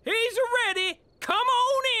 ladies, he's ready. Come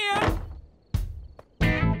on in.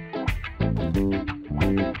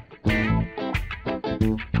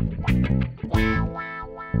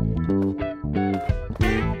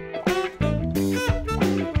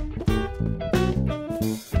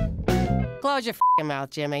 Close your f***ing mouth,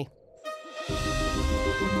 Jimmy.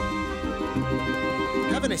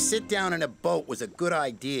 Having a sit-down in a boat was a good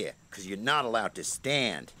idea, because you're not allowed to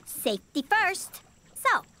stand. Safety first.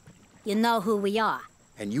 So, you know who we are.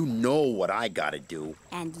 And you know what I gotta do.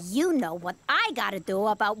 And you know what I gotta do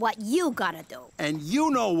about what you gotta do. And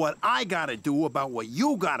you know what I gotta do about what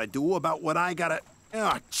you gotta do about what I gotta...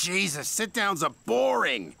 Oh, Jesus, sit-downs are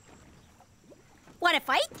boring. Want to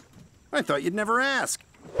fight? I thought you'd never ask.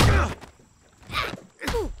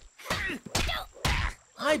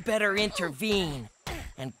 I better intervene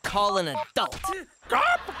and call an adult.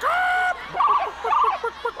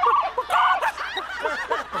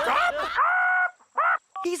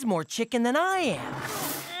 He's more chicken than I am.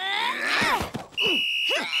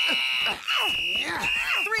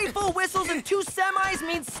 3 full whistles and 2 semis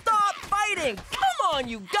means stop fighting. Come on,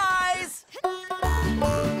 you guys.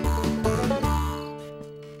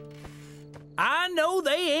 I know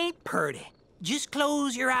they ain't purty. Just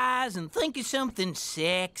close your eyes and think of something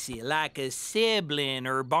sexy, like a sibling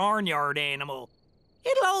or barnyard animal.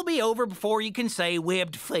 It'll all be over before you can say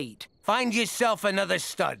webbed feet. Find yourself another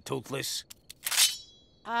stud, Toothless.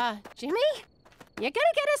 Jimmy? You're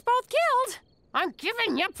gonna get us both killed. I'm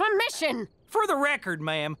giving you permission. For the record,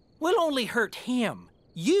 ma'am, we'll only hurt him.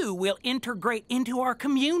 You will integrate into our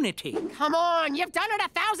community. Come on, you've done it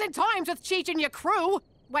 1,000 times with Cheech and your crew.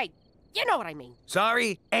 Wait, you know what I mean.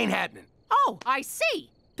 Sorry, ain't happening. Oh, I see.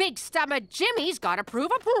 Big stomach Jimmy's gotta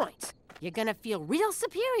prove a point. You're gonna feel real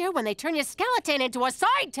superior when they turn your skeleton into a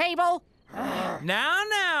side table.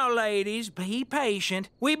 Now, ladies, be patient.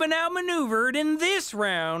 We've been outmaneuvered in this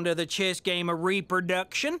round of the chess game of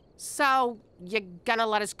reproduction. So, you're gonna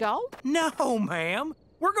let us go? No, ma'am.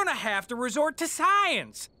 We're gonna have to resort to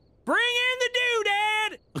science. Bring in the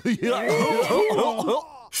doodad!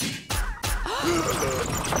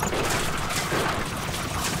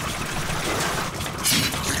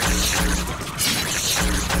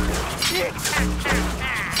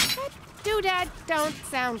 Doodad don't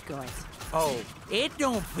sound good. Oh, it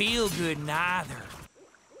don't feel good neither.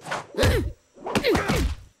 You're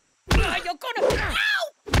gonna...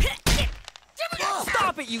 Ow!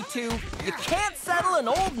 Stop it, you two! You can't settle an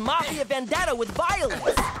old mafia vendetta with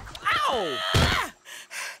violence! Ow!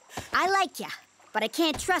 I like ya, but I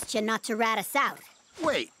can't trust you not to rat us out.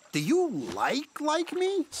 Wait, do you like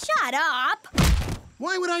me? Shut up!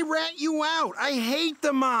 Why would I rat you out? I hate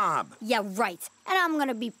the mob. Yeah, right. And I'm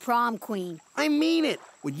gonna be prom queen. I mean it.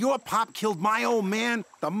 When your pop killed my old man,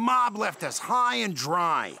 the mob left us high and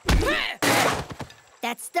dry.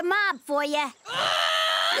 That's the mob for ya.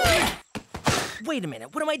 Wait a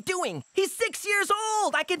minute, what am I doing? He's 6 years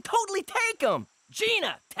old! I can totally take him!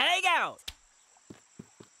 Gina, tag out!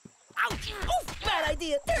 Ouch! Oof, bad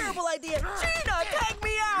idea, terrible idea! Gina, tag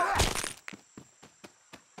me out!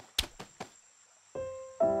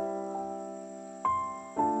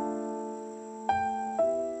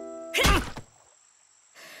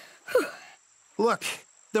 Look,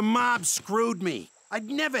 the mob screwed me. I'd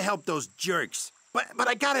never help those jerks. But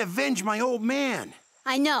I gotta avenge my old man.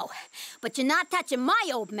 I know, but you're not touching my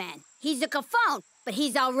old man. He's a cafone, but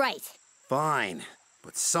he's all right. Fine,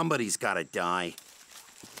 but somebody's gotta die.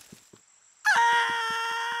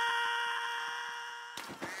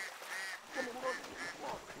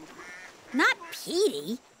 Not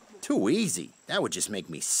Petey. Too easy. That would just make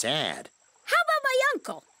me sad. How about my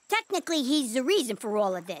uncle? Technically, he's the reason for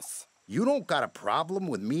all of this. You don't got a problem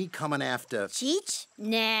with me coming after... Cheech?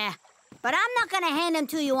 Nah. But I'm not gonna hand him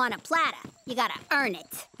to you on a platter. You gotta earn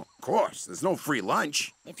it. Of course, there's no free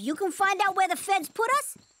lunch. If you can find out where the feds put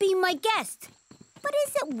us, be my guest. But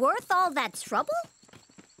is it worth all that trouble?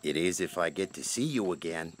 It is if I get to see you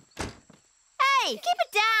again. Hey, keep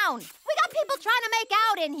it down! We got people trying to make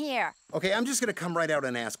out in here. Okay, I'm just gonna come right out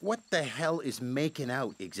and ask, what the hell is making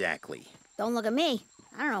out exactly? Don't look at me.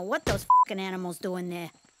 I don't know what those f***ing animals doing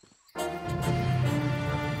there.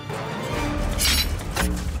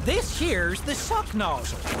 This here's the suck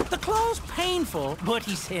nozzle. The claw's painful, but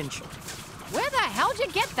essential. Where the hell'd you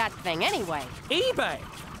get that thing, anyway? eBay.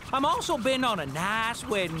 I'm also bidding on a nice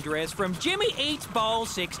wedding dress from Jimmy Eats Ball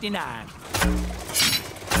 69.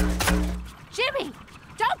 Jimmy,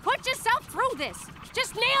 don't put yourself through this.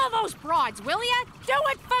 Just nail those broads, will ya? Do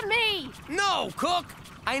it for me! No, Cook!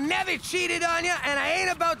 I never cheated on you, and I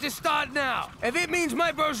ain't about to start now. If it means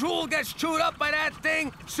my brazool gets chewed up by that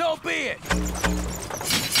thing, so be it.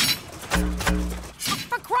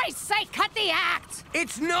 For Christ's sake, cut the act!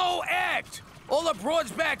 It's no act. All the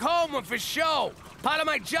broads back home are for show. Part of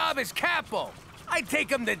my job is capo. I take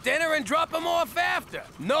them to dinner and drop them off after.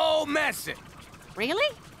 No messing.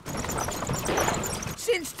 Really?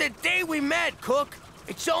 Since the day we met, Cook,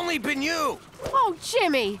 it's only been you. Oh,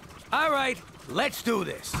 Jimmy. All right, let's do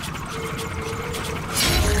this.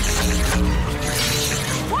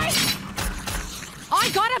 Wait! I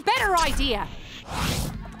got a better idea.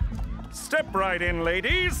 Step right in,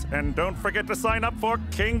 ladies, and don't forget to sign up for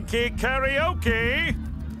Kinky Karaoke.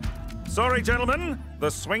 Sorry, gentlemen, the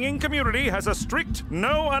swinging community has a strict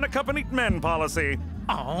no unaccompanied men policy.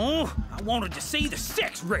 Oh, I wanted to see the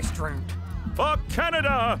sex restaurant. For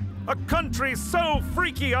Canada, a country so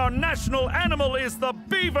freaky our national animal is the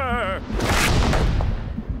beaver.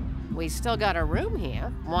 We still got a room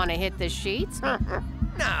here. Want to hit the sheets?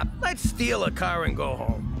 Nah, let's steal a car and go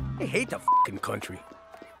home. I hate the fucking country.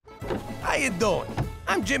 How you doing?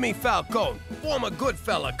 I'm Jimmy Falcone, former good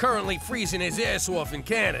fella currently freezing his ass off in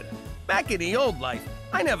Canada. Back in the old life,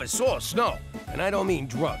 I never saw snow. And I don't mean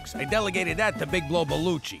drugs. I delegated that to Big Blow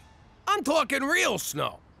Bellucci. I'm talking real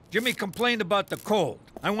snow. Jimmy complained about the cold.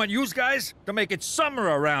 I want you guys to make it summer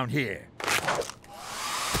around here.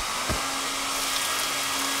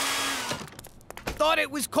 Thought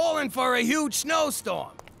it was calling for a huge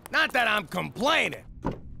snowstorm. Not that I'm complaining.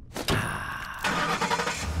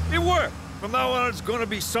 It worked. From now on, it's gonna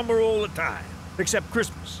be summer all the time. Except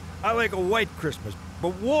Christmas. I like a white Christmas,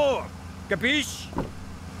 but warm. Capiche?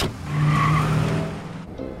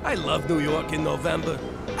 I love New York in November.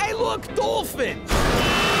 Hey, look, dolphins!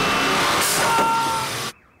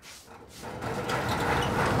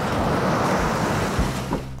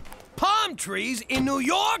 Palm trees in New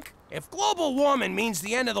York? If global warming means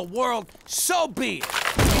the end of the world, so be it.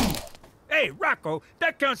 Hey, Rocco,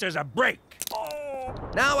 that counts as a break.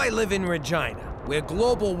 Now I live in Regina, where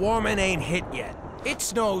global warming ain't hit yet. It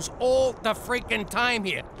snows all the freaking time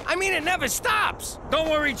here. I mean, it never stops. Don't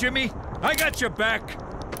worry, Jimmy. I got your back.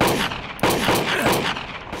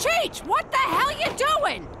 Cheech, what the hell you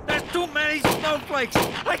doing? There's too many snowflakes.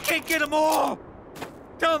 I can't get them all.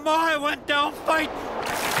 Tell them all I went down fighting.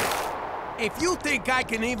 If you think I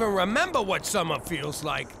can even remember what summer feels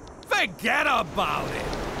like, forget about it.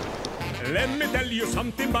 Let me tell you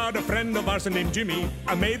something about a friend of ours named Jimmy.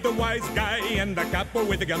 I made the wise guy and the capo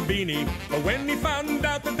with the gambini. But when he found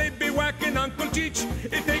out that they'd be whacking Uncle Cheech,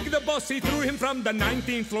 he'd take the boss, he threw him from the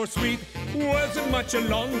 19th floor suite. Wasn't much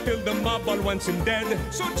along till the mob all wants him dead.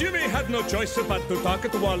 So Jimmy had no choice but to talk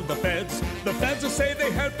to all the feds. The feds will say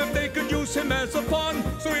they help if they could use him as a pawn.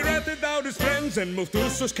 So he ratted out his friends and moved to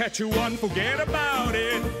Saskatchewan. Forget about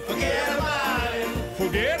it. Forget about it.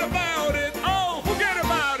 Forget about it. Oh, forget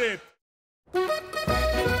about it. You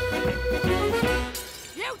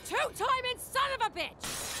two-timing son of a bitch!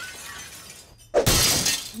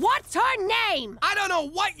 What's her name? I don't know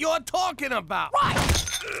what you're talking about. Right!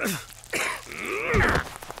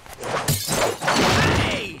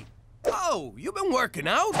 Hey! Oh, you been working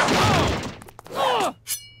out? Oh!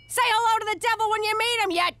 Say hello to the devil when you meet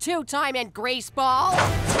him, you two-timing greaseball!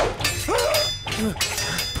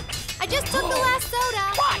 I just took the last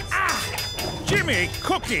soda. What? Jimmy,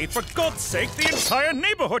 Cookie, for God's sake, the entire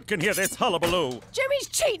neighborhood can hear this hullabaloo. Jimmy's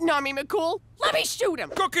cheating on me, McCool. Let me shoot him.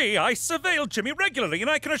 Cookie, I surveil Jimmy regularly, and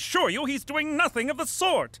I can assure you he's doing nothing of the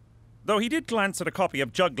sort. Though he did glance at a copy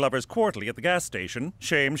of Jug Lovers Quarterly at the gas station.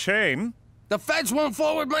 Shame, shame. The feds won't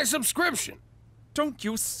forward my subscription. Don't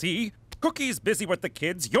you see? Cookie's busy with the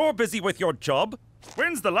kids, you're busy with your job.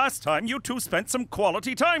 When's the last time you two spent some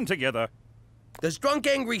quality time together? Does drunk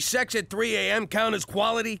angry sex at 3 a.m. count as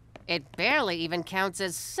quality? It barely even counts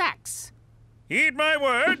as sex. Heed my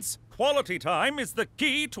words. Quality time is the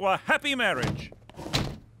key to a happy marriage.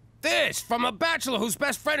 This from a bachelor whose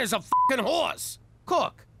best friend is a fucking horse.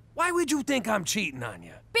 Cook, why would you think I'm cheating on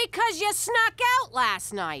you? Because you snuck out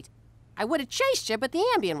last night. I would have chased you, but the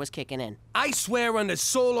Ambien was kicking in. I swear on the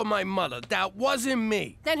soul of my mother, that wasn't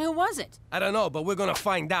me. Then who was it? I don't know, but we're gonna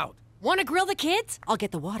find out. Want to grill the kids? I'll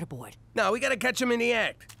get the waterboard. No, we gotta catch him in the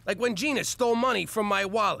act. Like when Gina stole money from my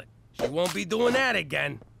wallet. She won't be doing that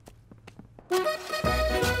again. Look at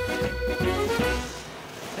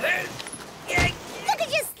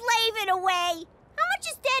you slaving away. How much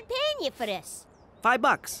is Dad paying you for this? $5.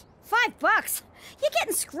 $5? You're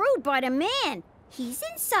getting screwed by the man. He's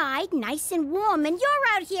inside, nice and warm, and you're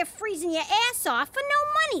out here freezing your ass off for no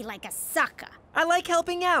money like a sucker. I like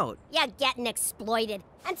helping out. You're getting exploited.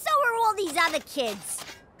 And so are all these other kids.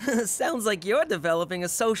 Sounds like you're developing a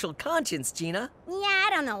social conscience, Gina. Yeah, I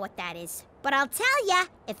don't know what that is. But I'll tell ya,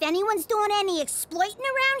 if anyone's doing any exploiting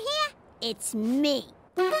around here, it's me.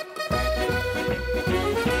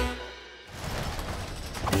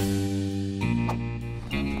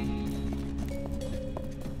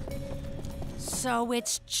 So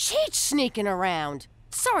it's Cheech sneaking around.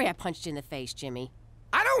 Sorry I punched you in the face, Jimmy.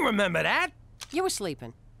 I don't remember that. You were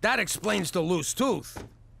sleeping. That explains the loose tooth.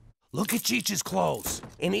 Look at Cheech's clothes.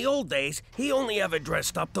 In the old days, he only ever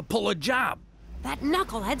dressed up to pull a job. That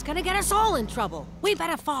knucklehead's gonna get us all in trouble. We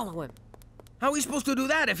better follow him. How are we supposed to do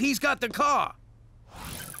that if he's got the car?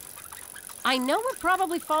 I know we're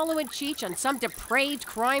probably following Cheech on some depraved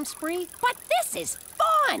crime spree, but this is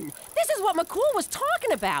fun! This is what McCool was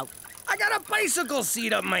talking about. I got a bicycle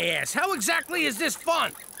seat up my ass. How exactly is this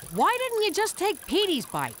fun? Why didn't you just take Petey's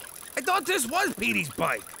bike? I thought this was Petey's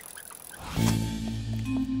bike.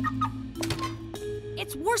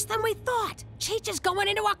 It's worse than we thought. Cheech is going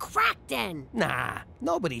into a crack den. Nah,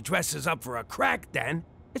 nobody dresses up for a crack den.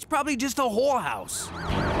 It's probably just a whorehouse.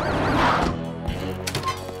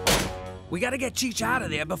 We gotta get Cheech out of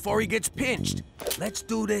there before he gets pinched. Let's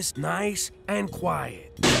do this nice and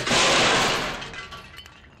quiet.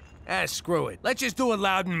 Ah, screw it. Let's just do it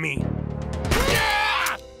loud and mean.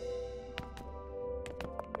 Yeah!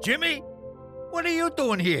 Jimmy, what are you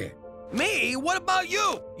doing here? Me? What about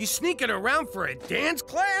you? You sneaking around for a dance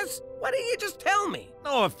class? Why didn't you just tell me?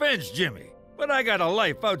 No offense, Jimmy, but I got a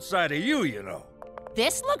life outside of you, you know.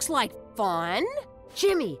 This looks like fun.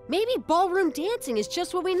 Jimmy, maybe ballroom dancing is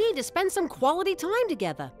just what we need to spend some quality time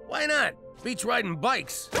together. Why not? Beats riding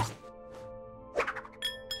bikes.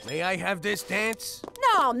 May I have this dance?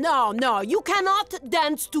 No, you cannot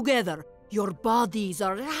dance together. Your bodies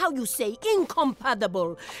are, how you say,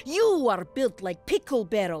 incompatible. You are built like pickle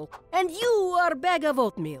barrel, and you are bag of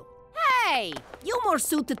oatmeal. Hey! You more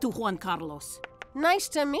suited to Juan Carlos. Nice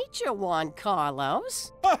to meet you, Juan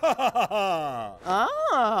Carlos.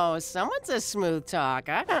 Oh, someone's a smooth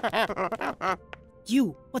talker.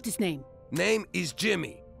 You, what is name? Name is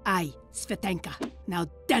Jimmy. I, Svetanka. Now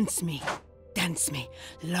dance me. Dance me.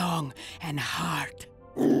 Long and hard.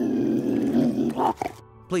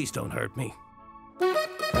 Please don't hurt me.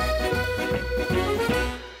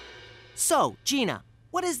 So, Gina,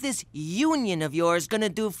 what is this union of yours gonna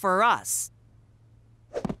do for us?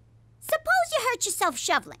 Suppose you hurt yourself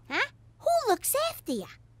shoveling, huh? Who looks after you?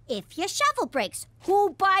 If your shovel breaks, who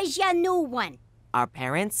buys you a new one? Our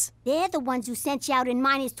parents? They're the ones who sent you out in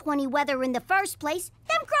 -20 weather in the first place.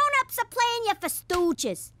 Them grown-ups are playing you for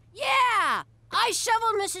stooges. Yeah! I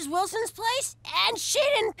shoveled Mrs. Wilson's place, and she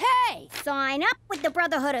didn't pay. Sign up with the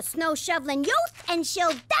Brotherhood of Snow Shoveling Youth, and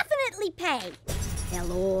she'll definitely pay.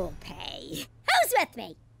 They'll all pay. Who's with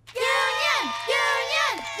me? Union!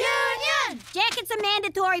 Union! Union! Jackets are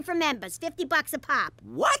mandatory for members, $50 a pop.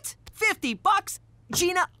 What? $50?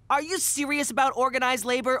 Gina, are you serious about organized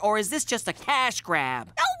labor, or is this just a cash grab?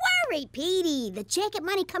 Don't worry, Petey. The jacket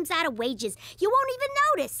money comes out of wages. You won't even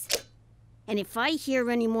notice. And if I hear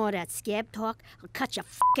any more of that scab talk, I'll cut your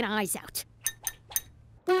fucking eyes out.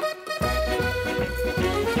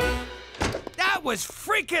 That was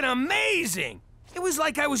freaking amazing! It was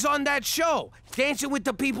like I was on that show, dancing with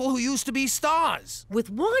the people who used to be stars. With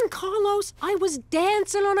Juan Carlos, I was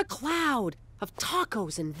dancing on a cloud of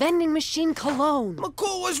tacos and vending machine cologne.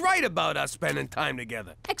 McCool was right about us spending time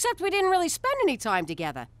together. Except we didn't really spend any time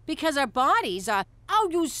together, because our bodies are, how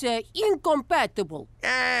you say, incompatible.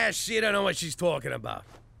 She don't know what she's talking about.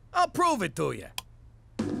 I'll prove it to you.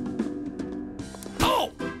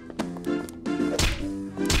 Oh!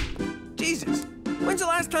 Jesus, when's the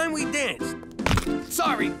last time we danced?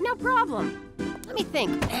 Sorry. No problem. Let me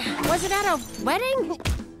think. Was it at a wedding?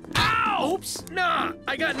 Ow! Oops. Nah,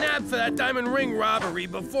 I got nabbed for that diamond ring robbery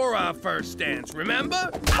before our first dance, remember?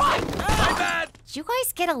 What? My bad. Did you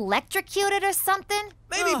guys get electrocuted or something?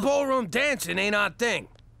 Maybe ballroom dancing ain't our thing.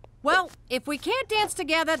 Well, if we can't dance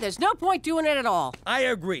together, there's no point doing it at all. I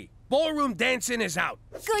agree. Ballroom dancing is out.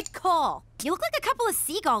 Good call. You look like a couple of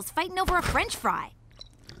seagulls fighting over a French fry.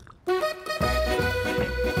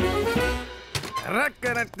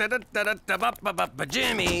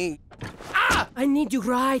 Jimmy. I need you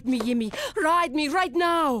ride me, Jimmy. Ride me right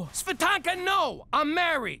now. Svetanka, no! I'm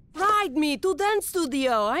married. Ride me to dance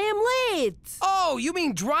studio. I am late. Oh, you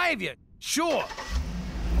mean drive you? Sure.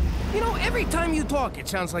 You know, every time you talk, it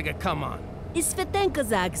sounds like a come on. It's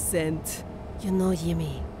Svetanka's accent. You know,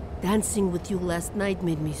 Jimmy, dancing with you last night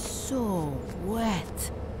made me so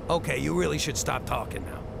wet. Okay, you really should stop talking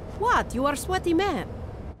now. What? You are a sweaty man.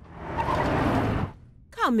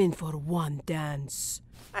 Come in for one dance.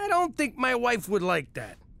 I don't think my wife would like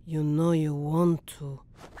that. You know you want to.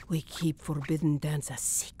 We keep forbidden dance a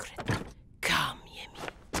secret. Come,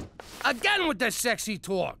 Jimmy. Again with the sexy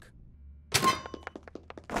talk.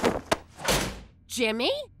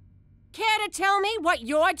 Jimmy? Care to tell me what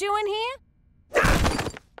you're doing here?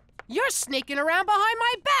 You're sneaking around behind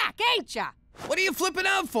my back, ain't ya? What are you flipping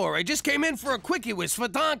out for? I just came in for a quickie with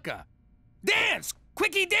Svetanka. Dance!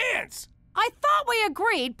 Quickie dance! I thought we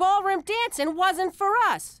agreed ballroom dancing wasn't for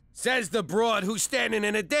us. Says the broad who's standing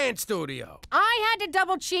in a dance studio. I had to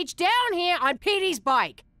double cheech down here on Petey's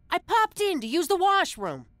bike. I popped in to use the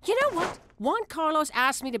washroom. You know what? Juan Carlos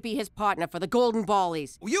asked me to be his partner for the Golden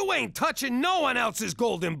Ballies. You ain't touching no one else's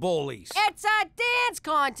Golden Ballies. It's a dance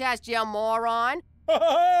contest, you moron.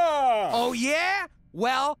 Oh, yeah?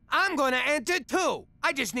 Well, I'm gonna enter too.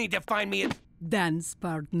 I just need to find me a dance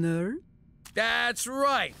partner. That's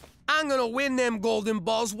right. I'm gonna win them golden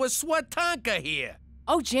balls with Svetanka here.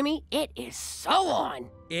 Oh, Jimmy, it is so on.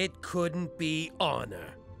 It couldn't be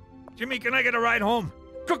honor. Jimmy, can I get a ride home?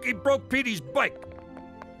 Cookie broke Petey's bike.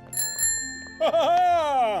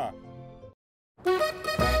 Where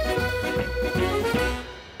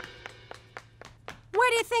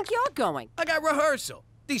do you think you're going? I got rehearsal.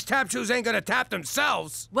 These tap shoes ain't gonna tap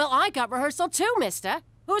themselves. Well, I got rehearsal too, mister.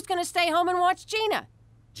 Who's gonna stay home and watch Gina?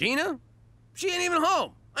 Gina? She ain't even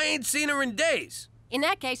home. I ain't seen her in days. In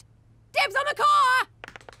that case, dibs on the car!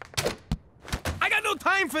 I got no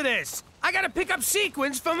time for this. I gotta pick up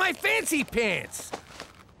sequins for my fancy pants.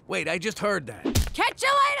 Wait, I just heard that. Catch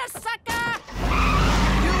you later, sucker!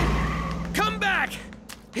 You come back!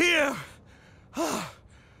 Here!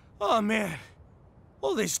 Oh, man.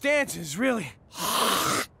 All this dancing is really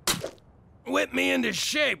whipped me into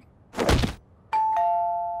shape.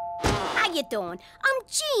 How you doing? I'm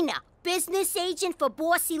Gina, business agent for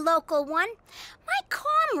Bossy Local 1. My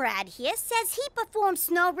comrade here says he performed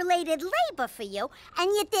snow-related labor for you, and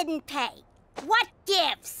you didn't pay. What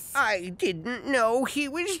gives? I didn't know he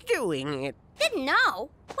was doing it. Didn't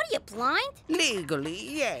know? What are you, blind?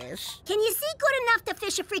 Legally, yes. Can you see good enough to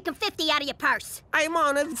fish a freaking 50 out of your purse? I'm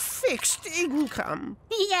on a fixed income.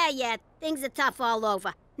 Yeah. Things are tough all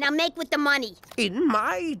over. Now make with the money. In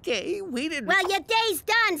my day, we didn't... Well, your day's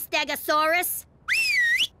done, Stegosaurus.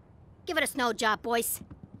 Give it a snow job, boys.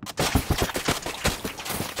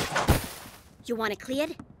 You want it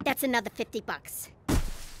cleared? That's another $50.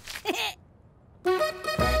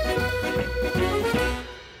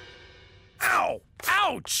 Ow!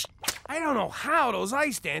 Ouch! I don't know how those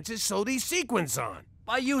ice dancers sew these sequins on.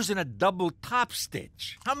 By using a double top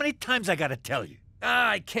stitch. How many times I gotta tell you?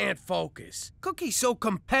 I can't focus. Cookie's so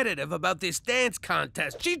competitive about this dance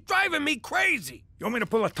contest. She's driving me crazy. You want me to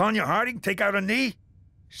pull a Tonya Harding, take out a knee?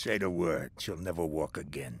 Say the word, she'll never walk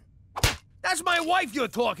again. That's my wife you're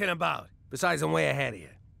talking about. Besides, I'm way ahead of you.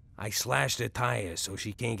 I slashed her tires so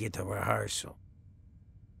she can't get to rehearsal.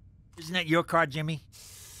 Isn't that your car, Jimmy?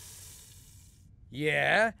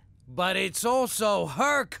 Yeah, but it's also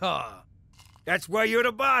her car. That's why you're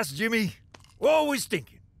the boss, Jimmy. Always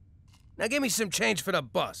thinking. Now give me some change for the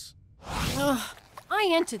bus. I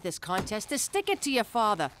entered this contest to stick it to your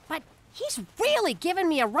father, but he's really giving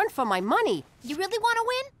me a run for my money. You really want to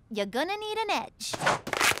win? You're gonna need an edge.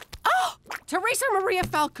 Oh! Teresa Maria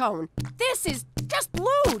Falcone. This is just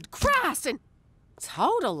lewd, crass, and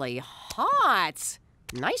totally hot.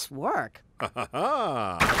 Nice work.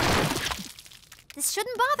 This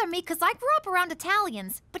shouldn't bother me because I grew up around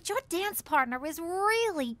Italians, but your dance partner is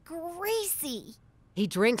really greasy. He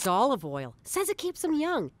drinks olive oil. Says it keeps him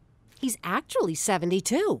young. He's actually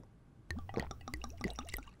 72.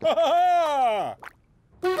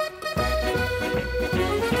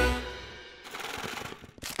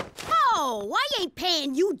 Oh, I ain't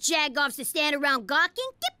paying you jagoffs to stand around gawking.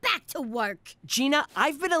 Get back to work. Gina,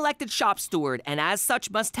 I've been elected shop steward, and as such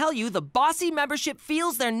must tell you the bossy membership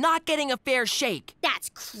feels they're not getting a fair shake. That's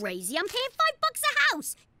crazy. I'm paying $5 a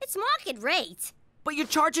house. It's market rate. But you're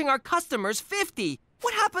charging our customers $50.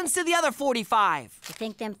 What happens to the other $45? You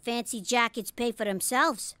think them fancy jackets pay for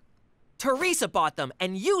themselves? Teresa bought them,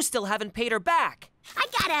 and you still haven't paid her back. I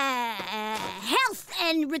got a health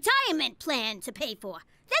and retirement plan to pay for.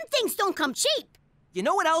 Them things don't come cheap. You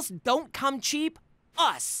know what else don't come cheap?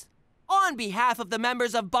 Us. On behalf of the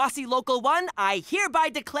members of Bossy Local 1, I hereby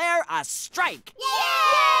declare a strike. Yay!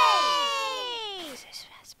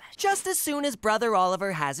 Just as soon as Brother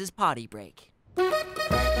Oliver has his potty break.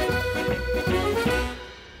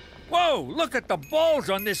 Whoa, look at the balls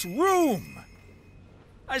on this room.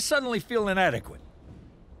 I suddenly feel inadequate.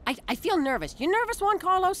 I feel nervous. You nervous, Juan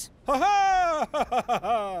Carlos? Ha ha! Ha ha ha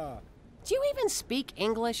ha! Do you even speak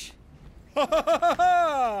English? Ha ha ha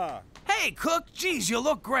ha! Hey, Cook, geez, you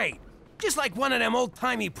look great. Just like one of them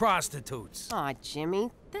old-timey prostitutes. Aw,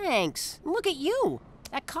 Jimmy, thanks. Look at you.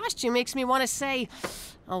 That costume makes me want to say,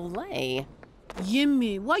 Olay.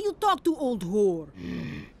 Jimmy, why you talk to old whore?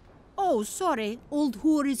 Oh, sorry, old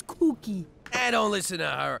whore is Cookie. Don't listen to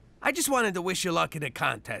her. I just wanted to wish you luck in the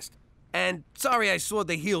contest. And sorry I sawed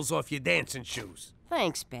the heels off your dancing shoes.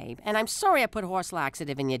 Thanks, babe. And I'm sorry I put horse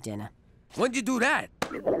laxative in your dinner. When'd you do that?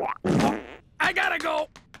 I gotta go!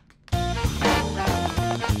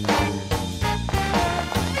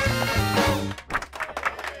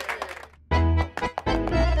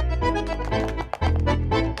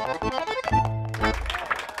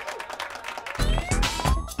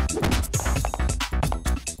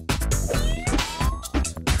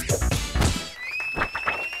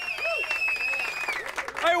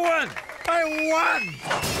 I won!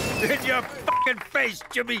 In your fucking face,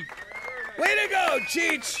 Jimmy! Way to go,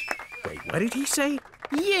 Cheech! Wait, what did he say?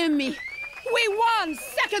 Jimmy, we won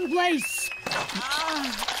second place!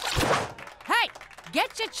 Hey,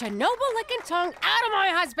 get your Chernobyl-licking tongue out of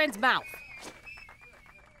my husband's mouth!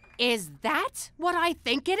 Is that what I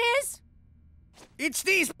think it is? It's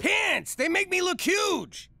these pants! They make me look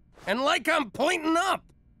huge! And like I'm pointing up!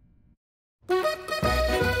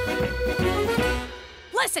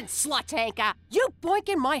 Listen, slut anchor, you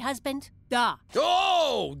boinking my husband? Da.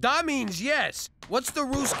 Oh, that means yes. What's the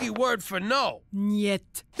Ruski word for no?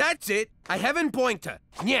 Niet. That's it. I haven't boinked her.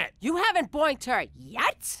 Yet. You haven't boinked her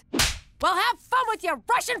yet? Well, have fun with your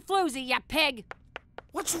Russian floozy, you pig!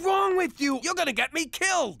 What's wrong with you? You're gonna get me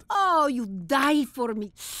killed. Oh, you die for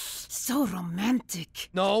me. So romantic.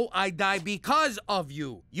 No, I die because of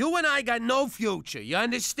you. You and I got no future, you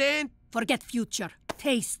understand? Forget future.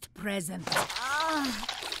 Taste present.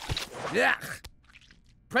 Yuck.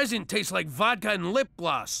 Present tastes like vodka and lip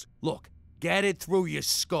gloss. Look, Get it through your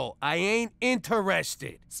skull. I ain't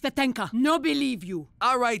interested. Svetanka, no believe you.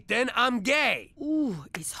 All right, then, I'm gay. Ooh,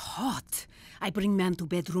 it's hot. I bring man to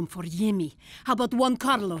bedroom for Jimmy. How about Juan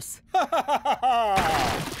Carlos?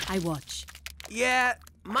 I watch. Yeah,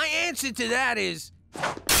 my answer to that is...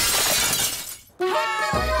 Hell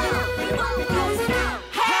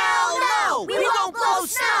no! We won't blow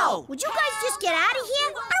snow! Would you guys just get out of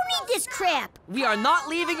here? I don't need this crap. We are not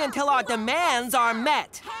leaving until our demands are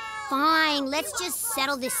met. Fine, let's just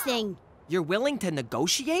settle this thing. You're willing to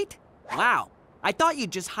negotiate? Wow. I thought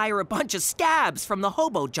you'd just hire a bunch of scabs from the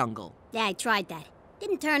hobo jungle. Yeah, I tried that.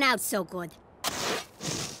 Didn't turn out so good.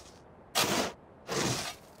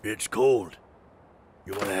 It's cold.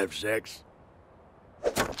 You wanna have sex?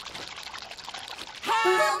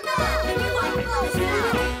 Hell no! We won't blow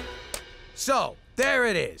snow! So, there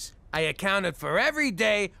it is. I accounted for every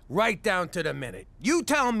day, right down to the minute. You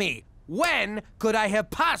tell me, when could I have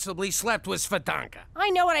possibly slept with Svetanka? I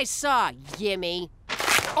know what I saw, Jimmy.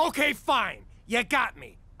 Okay, fine. You got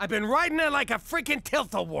me. I've been riding her like a freaking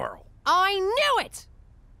tilt-a-whirl. I knew it!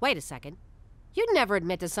 Wait a second. You'd never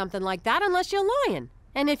admit to something like that unless you're lying.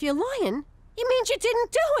 And if you're lying, it means you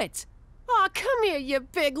didn't do it. Aw, come here, you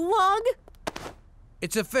big lug.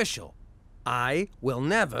 It's official. I will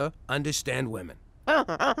never understand women.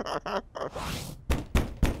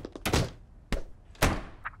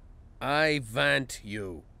 I want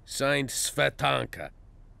you. Signed Svetanka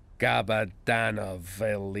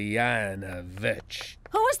Gabadanoviljanovic.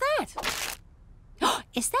 Who is that?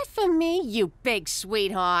 Is that for me, you big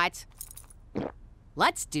sweetheart?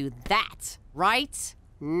 Let's do that right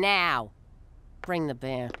now. Bring the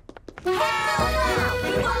beer.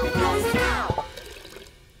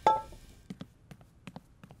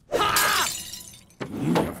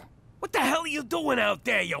 What the hell are you doing out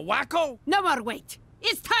there, you wacko? No more wait.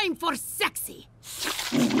 It's time for sexy.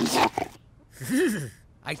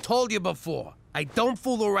 I told you before, I don't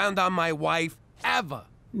fool around on my wife, ever.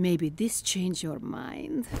 Maybe this changed your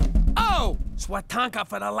mind. Oh! Svetanka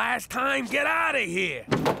for the last time, get out of here!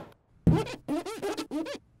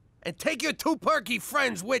 And take your two perky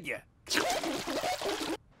friends with you.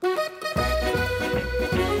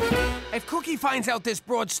 If Cookie finds out this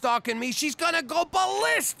broad's stalking me, she's gonna go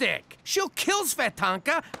ballistic! She'll kill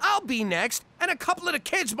Svetanka, I'll be next, and a couple of the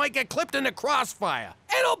kids might get clipped in the crossfire.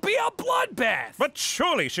 It'll be a bloodbath! But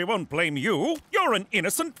surely she won't blame you. You're an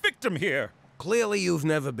innocent victim here. Clearly you've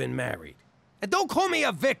never been married. And don't call me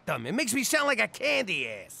a victim. It makes me sound like a candy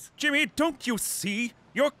ass. Jimmy, don't you see?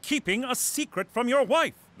 You're keeping a secret from your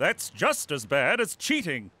wife. That's just as bad as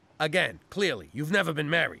cheating. Again, clearly, you've never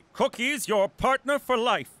been married. Cookie's your partner for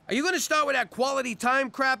life. Are you gonna start with that quality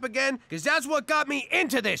time crap again? Because that's what got me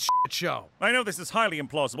into this shit show. I know this is highly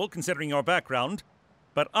implausible considering your background,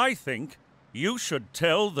 but I think you should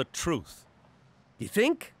tell the truth. You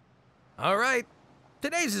think? All right.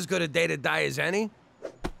 Today's as good a day to die as any.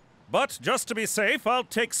 But just to be safe, I'll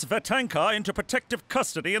take Svetanka into protective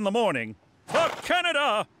custody in the morning. For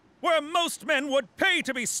Canada, where most men would pay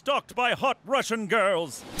to be stalked by hot Russian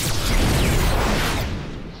girls.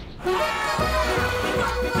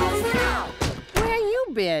 Where you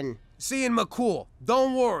been? Seeing McCool.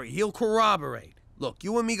 Don't worry, he'll corroborate. Look,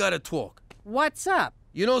 you and me gotta talk. What's up?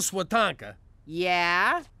 You know Svetanka?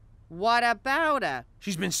 Yeah? What about her?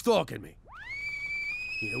 She's been stalking me.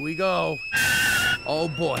 Here we go. Oh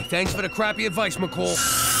boy, thanks for the crappy advice, McCool.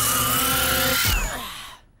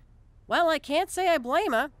 Well, I can't say I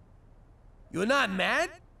blame her. You're not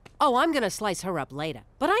mad? Oh, I'm gonna slice her up later.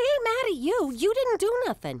 But I ain't mad at you. You didn't do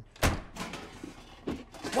nothing.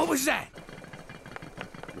 What was that?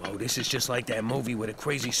 Whoa, this is just like that movie where the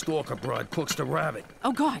crazy stalker broad cooks the rabbit.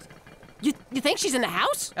 Oh, God. You think she's in the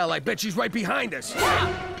house? Hell, I bet she's right behind us.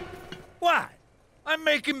 What? I'm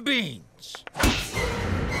making beans.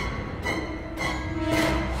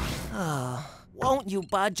 Won't you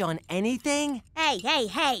budge on anything? Hey, hey,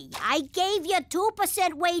 hey. I gave you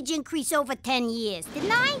 2% wage increase over 10 years,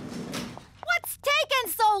 didn't I? What's taking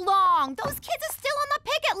so long? Those kids are still on the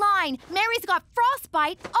picket line. Mary's got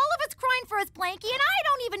frostbite, Oliver's crying for his blankie, and I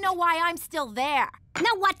don't even know why I'm still there.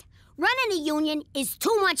 Know what? Running a union is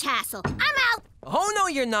too much hassle. I'm out. Oh, no,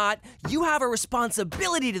 you're not. You have a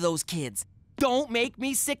responsibility to those kids. Don't make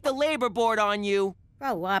me sick the labor board on you.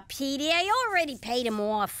 Grow up, Petey. I already paid him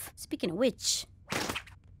off. Speaking of which...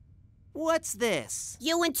 What's this?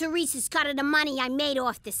 You and Teresa's cut of the money I made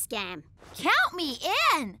off the scam. Count me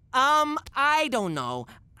in. I don't know.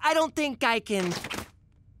 I don't think I can...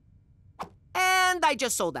 And I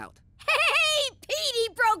just sold out. Hey, Petey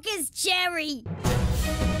broke his cherry.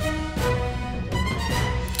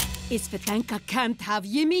 Svitanka can't have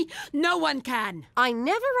Jimmy. No one can. I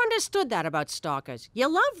never understood that about stalkers. You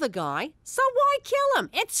love the guy, so why kill him?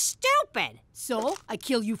 It's stupid. So, I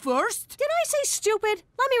kill you first? Did I say stupid?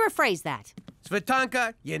 Let me rephrase that.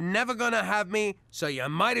 Svitanka, you're never gonna have me, so you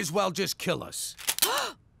might as well just kill us.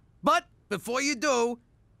 But before you do,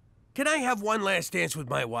 can I have one last dance with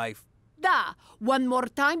my wife? Da, one more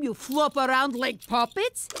time you flop around like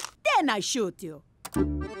puppets, then I shoot you.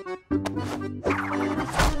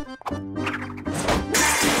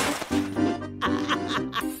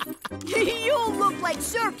 You look like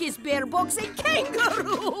circus bear boxing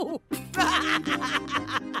kangaroo!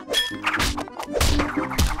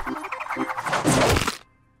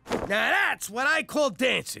 Now that's what I call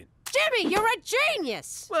dancing. Jimmy, you're a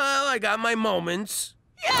genius! Well, I got my moments.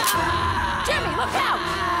 Yeah! Jimmy, look out!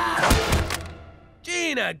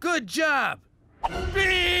 Gina, good job.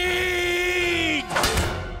 Beat!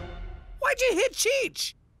 Why'd you hit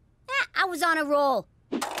Cheech? I was on a roll.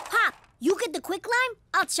 Pop, you get the quicklime,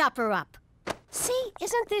 I'll chop her up. See,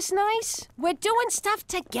 isn't this nice? We're doing stuff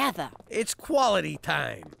together. It's quality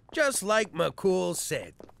time, just like McCool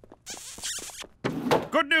said.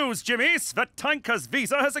 Good news, Jimmy. Svitanka's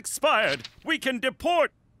visa has expired. We can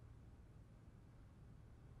deport.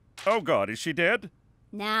 Oh, God, is she dead?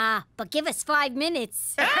 Nah, but give us 5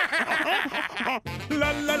 minutes.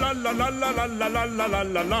 La la la la la la la la la la la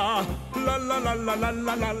la la. La la la la la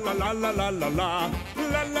la la la la la la la la.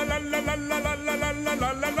 La la la la la la la la la la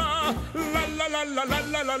la la la. La la la la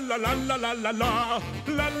la la la la la la la la la.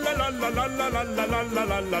 La la la la la la la la la la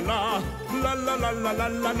la la la. La la la la la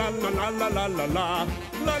la la la la la la la.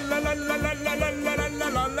 La la la la la la la la la la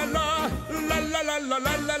la la la. La la la la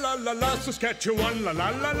la la la la la. Saskatchewan, la la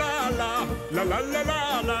la la la. La la la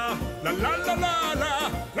la la. La la la la la.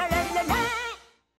 La la la la.